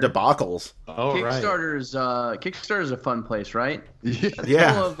 Kickstarter, some debacles. Oh, Kickstarter's a fun place, right?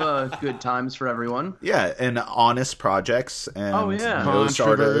 Yeah. Full of good times for everyone. Yeah, and honest projects and no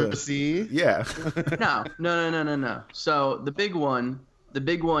controversy. Yeah. No. So the big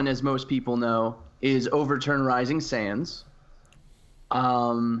one, as most people know, is Overturn Rising Sands,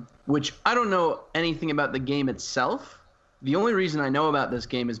 which I don't know anything about the game itself. The only reason I know about this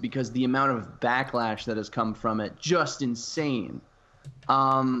game is because the amount of backlash that has come from it, just insane.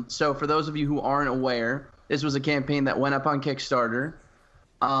 So for those of you who aren't aware, this was a campaign that went up on Kickstarter.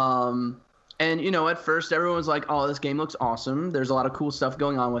 And, at first everyone was like, oh, this game looks awesome. There's a lot of cool stuff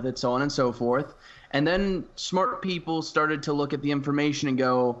going on with it, so on and so forth. And then smart people started to look at the information and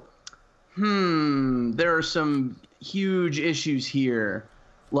go, there are some huge issues here.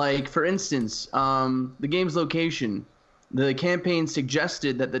 Like, for instance, the game's location. The campaign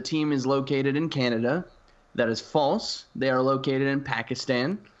suggested that the team is located in Canada. That is false. They are located in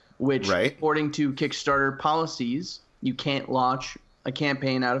Pakistan, which, according to Kickstarter policies, you can't launch a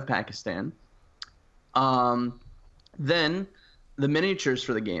campaign out of Pakistan. Then the miniatures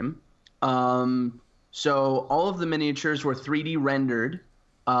for the game. So all of the miniatures were 3D rendered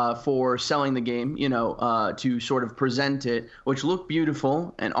for selling the game, to sort of present it, which looked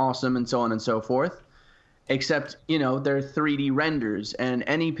beautiful and awesome and so on and so forth. Except, they're 3D renders, and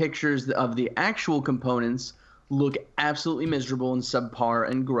any pictures of the actual components look absolutely miserable and subpar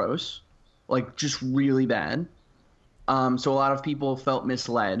and gross, like just really bad. So a lot of people felt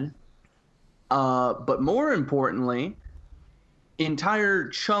misled. But more importantly, entire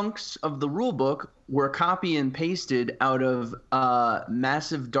chunks of the rulebook were copy and pasted out of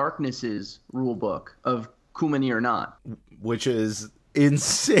Massive Darkness's rulebook of Kumani or Not. Which is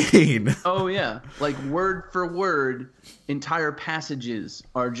insane. Oh yeah, like word for word, entire passages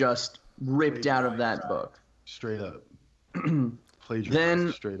are just ripped out of that book. Straight up.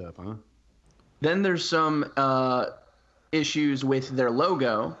 Plagiarized. Straight up, huh? Then there's some issues with their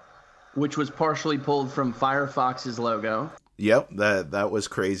logo, which was partially pulled from Firefox's logo. Yep, that was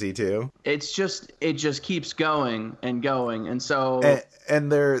crazy too. It just keeps going and going, and so and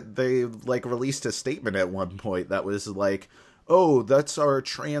they like released a statement at one point that was like, oh, that's our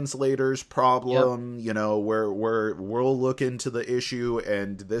translator's problem. Yep. We'll look into the issue,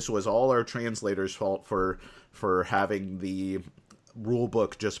 and this was all our translator's fault for having the rule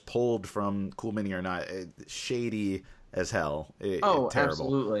book just pulled from Cool Mini or Not. Shady as hell. Terrible.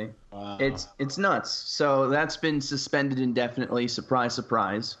 Absolutely. Wow. It's nuts. So that's been suspended indefinitely. Surprise,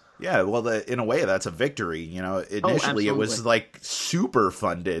 surprise. Yeah, well, in a way, that's a victory. Initially it was like super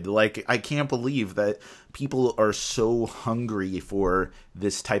funded. Like, I can't believe that people are so hungry for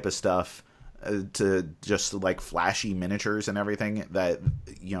this type of stuff, to just like flashy miniatures and everything, that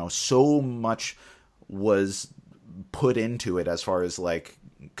so much was put into it as far as like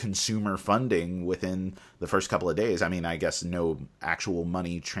consumer funding within the first couple of days. I mean, I guess no actual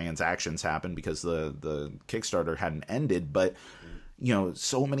money transactions happened because the Kickstarter hadn't ended, but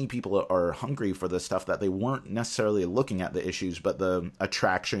so many people are hungry for this stuff that they weren't necessarily looking at the issues, but the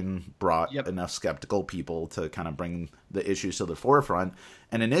attraction brought enough skeptical people to kind of bring the issues to the forefront.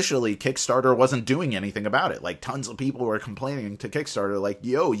 And initially, Kickstarter wasn't doing anything about it. Like, tons of people were complaining to Kickstarter, like,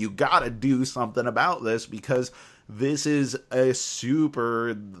 yo, you gotta do something about this because this is a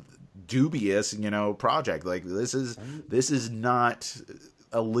super dubious, project. Like, this is not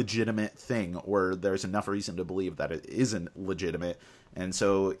a legitimate thing, or there's enough reason to believe that it isn't legitimate. And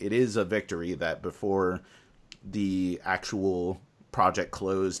so it is a victory that before the actual project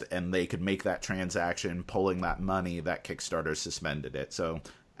closed and they could make that transaction, pulling that money, that Kickstarter suspended it. So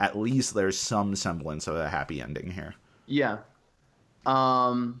at least there's some semblance of a happy ending here. Yeah.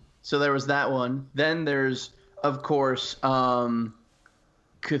 So there was that one. Then there's, of course, Cthulhu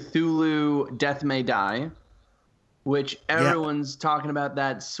Death May Die, which everyone's talking about,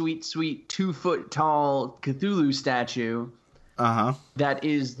 that sweet 2-foot tall Cthulhu statue. That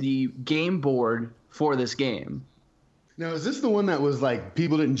is the game board for this game. Now, is this the one that was like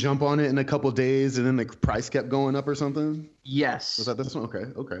people didn't jump on it in a couple days and then the price kept going up or something? Yes. Was that this one?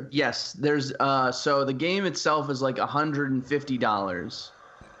 Okay. Yes. There's so the game itself is like $150,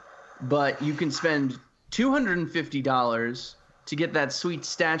 but you can spend $250 to get that sweet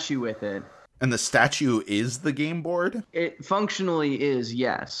statue with it. And the statue is the game board? It functionally is,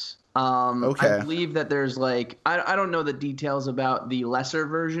 yes. Okay. I believe that there's like, I don't know the details about the lesser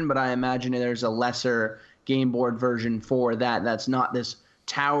version, but I imagine there's a lesser game board version for that. That's not this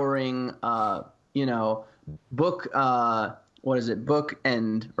towering, book, book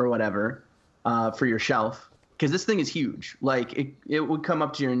end or whatever, for your shelf. Because this thing is huge. Like, it would come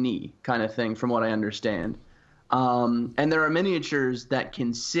up to your knee kind of thing, from what I understand. And there are miniatures that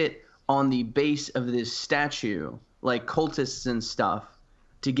can sit on the base of this statue, like cultists and stuff,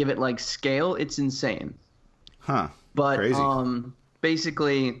 to give it like scale. It's insane. Huh. But crazy.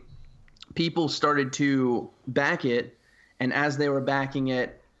 Basically, people started to back it, and as they were backing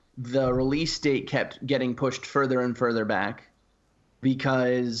it, the release date kept getting pushed further and further back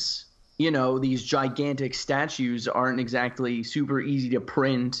because, these gigantic statues aren't exactly super easy to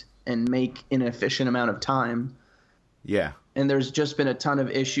print and make in an efficient amount of time. Yeah. And there's just been a ton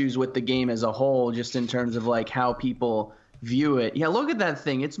of issues with the game as a whole, just in terms of like how people view it. Yeah, look at that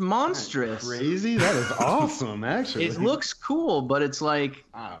thing. It's monstrous. Crazy. That is awesome, actually. It looks cool, but it's like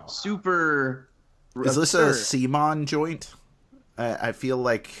super Is this a CMON joint? I feel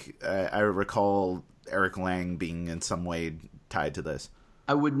like I recall Eric Lang being in some way tied to this.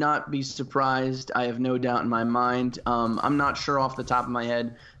 I would not be surprised. I have no doubt in my mind. I'm not sure off the top of my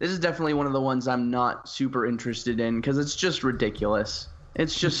head. This is definitely one of the ones I'm not super interested in because it's just ridiculous.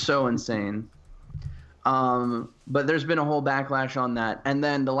 It's just so insane. But there's been a whole backlash on that. And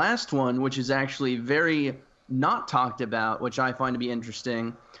then the last one, which is actually very not talked about, which I find to be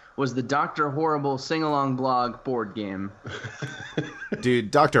interesting, was the Dr. Horrible sing-along blog board game. Dude,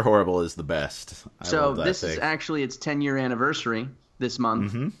 Dr. Horrible is the best. I love that this thing. is actually its 10-year anniversary this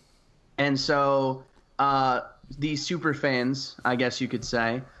month. Mm-hmm. And so these super fans, I guess you could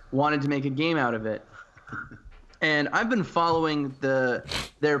say, wanted to make a game out of it. And I've been following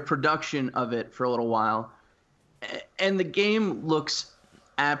their production of it for a little while. And the game looks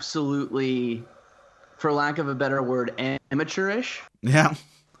absolutely, for lack of a better word, amateurish. Yeah.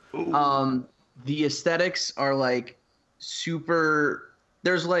 The aesthetics are like super.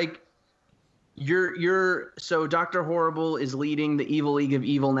 There's like so Dr. Horrible is leading the Evil League of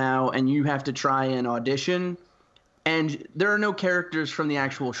Evil now, and you have to try and audition. And there are no characters from the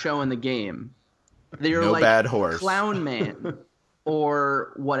actual show in the game. They're no like bad horse. Clown Man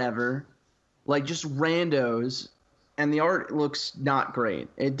or whatever, like just randos, and the art looks not great.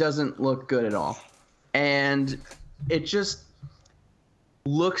 It doesn't look good at all, and it just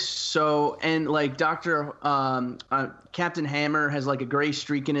looks so. And like Captain Hammer has like a gray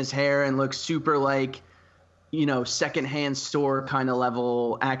streak in his hair and looks super like, secondhand store kind of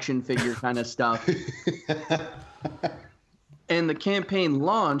level action figure kind of stuff. And the campaign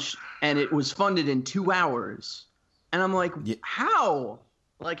launched, and it was funded in 2 hours. And I'm like, Yeah. how?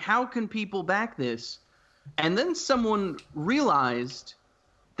 Like, how can people back this? And then someone realized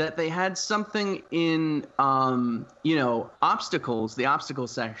that they had something in, obstacles, the obstacle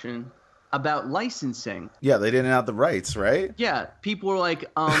section, about licensing. Yeah, they didn't have the rights, right? Yeah, people were like,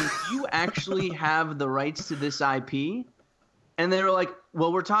 you actually have the rights to this IP? And they were like,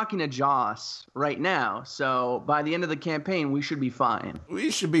 well, we're talking to Joss right now, so by the end of the campaign, we should be fine.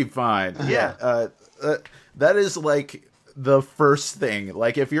 We should be fine. Yeah. That is like the first thing.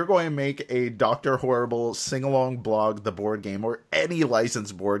 Like, if you're going to make a Dr. Horrible sing-along blog, the board game, or any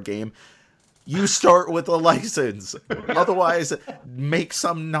licensed board game, you start with a license. Otherwise, make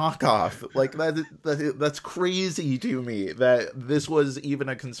some knockoff. Like, that's crazy to me that this was even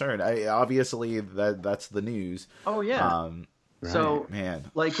a concern. Obviously, that's the news. Oh, yeah. So, man,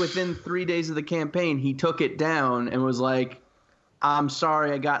 like, within 3 days of the campaign, he took it down and was like, I'm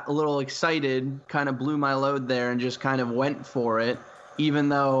sorry, I got a little excited, kind of blew my load there and just kind of went for it, even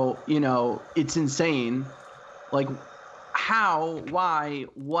though, it's insane. Like, how, why,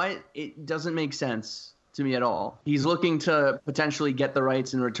 what? It doesn't make sense to me at all. He's looking to potentially get the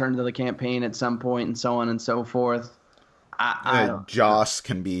rights and return to the campaign at some point and so on and so forth. Joss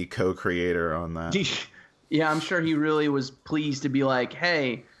can be co-creator on that. Yeah, I'm sure he really was pleased to be like,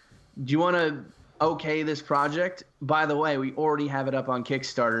 hey, do you want to okay this project? By the way, we already have it up on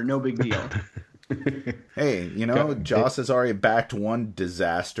Kickstarter. No big deal. Hey, Joss has already backed one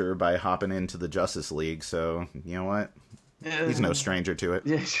disaster by hopping into the Justice League, so you know what? He's no stranger to it.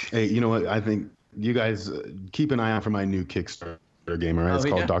 Hey, you know what? I think you guys keep an eye out for my new Kickstarter game, all right? It's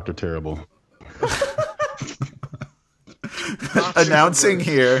called Dr. Terrible. Announcing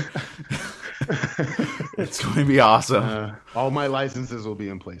here. It's going to be awesome. All my licenses will be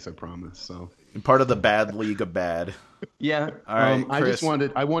in place, I promise. So part of the bad league of bad. Yeah. All right, Chris.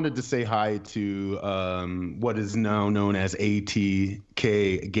 I wanted to say hi to what is now known as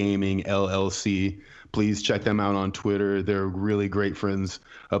ATK Gaming LLC. Please check them out on Twitter. They're really great friends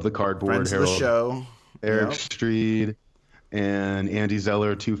of the Cardboard Herald. Friends of the show. Eric Streed and Andy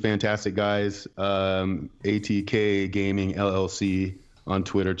Zeller, two fantastic guys. ATK Gaming LLC on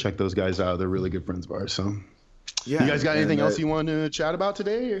Twitter. Check those guys out. They're really good friends of ours. So, yeah, you guys got anything else you want to chat about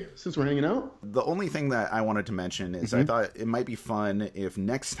today, since we're hanging out? The only thing that I wanted to mention is I thought it might be fun if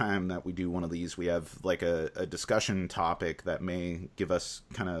next time that we do one of these, we have like a discussion topic that may give us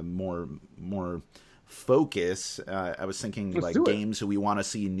kind of more focus. I was thinking like games that we want to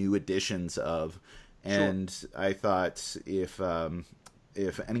see new editions of, and I thought if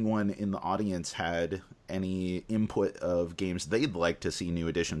anyone in the audience had any input of games they'd like to see new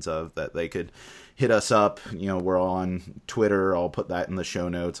editions of, that they could hit us up. We're all on Twitter. I'll put that in the show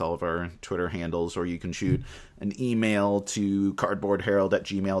notes, all of our Twitter handles, or you can shoot an email to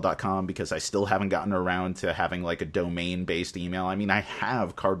cardboardherald@gmail.com, because I still haven't gotten around to having like a domain-based email. I mean, I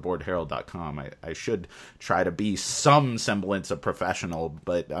have cardboardherald.com. I should try to be some semblance of professional,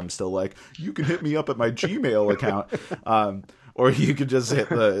 but I'm still like, you can hit me up at my Gmail account. Or you could just hit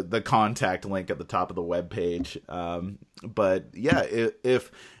the contact link at the top of the webpage. But yeah,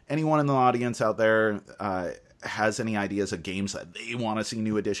 if anyone in the audience out there has any ideas of games that they want to see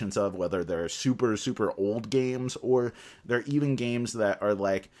new editions of, whether they're super, super old games, or they're even games that are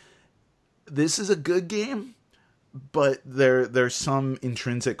like, this is a good game, but there's some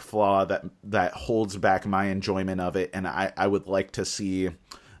intrinsic flaw that holds back my enjoyment of it, and I would like to see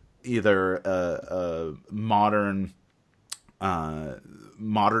either a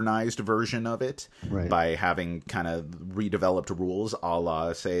modernized version of it, right, by having kind of redeveloped rules, a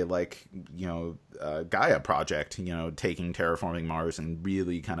la, say, like, Gaia Project, taking Terraforming Mars and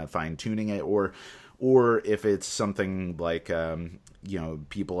really kind of fine-tuning it, or if it's something like,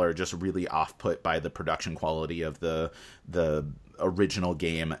 people are just really off-put by the production quality of the original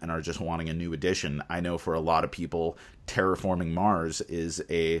game and are just wanting a new edition. I know for a lot of people, Terraforming Mars is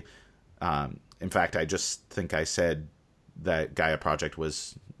in fact, I just think I said that Gaia Project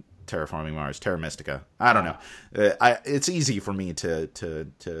was Terraforming Mars, Terra Mystica. I don't know. It's easy for me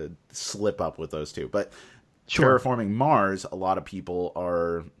to slip up with those two. But Terraforming Mars, a lot of people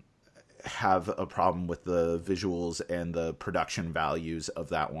have a problem with the visuals and the production values of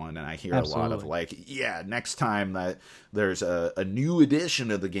that one. And I hear a lot of like, next time that there's a new edition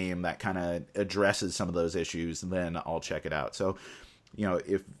of the game that kind of addresses some of those issues, then I'll check it out. So,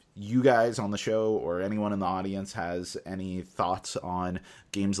 if you guys on the show or anyone in the audience has any thoughts on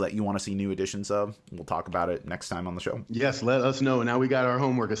games that you want to see new editions of, we'll talk about it next time on the show. Yes, let us know. Now we got our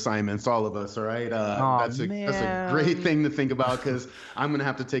homework assignments, all of us, all right? That's a great thing to think about, because I'm going to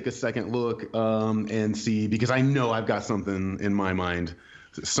have to take a second look and see, because I know I've got something in my mind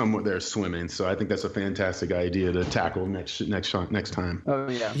somewhere there swimming. So I think that's a fantastic idea to tackle next time. Oh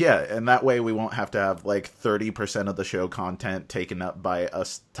yeah. Yeah, and that way we won't have to have like 30% of the show content taken up by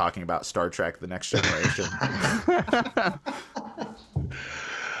us talking about Star Trek: The Next Generation.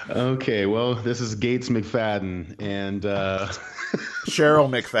 Okay, well, this is Gates McFadden and Cheryl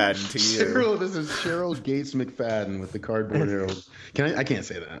McFadden to you. This is Cheryl Gates McFadden with the Cardboard Herald. I can't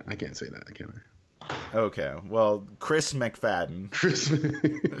say that. I can't say that, can I? Okay, well, Chris McFadden.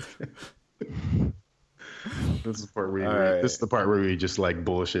 This is the part where we just like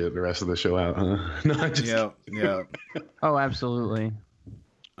bullshit the rest of the show out, huh? No, Yeah. Oh, absolutely.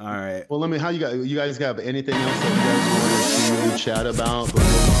 All right. Well, how you guys have anything else that you guys want to chat about before we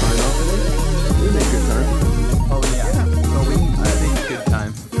sign off today? We made good time. Oh yeah. Oh, we made a good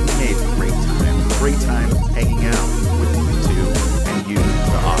time. We made great time. Great time hanging out with you two and you,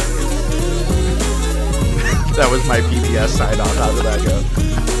 the audience. That was my PBS sign off. How did that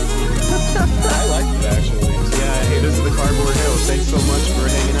go?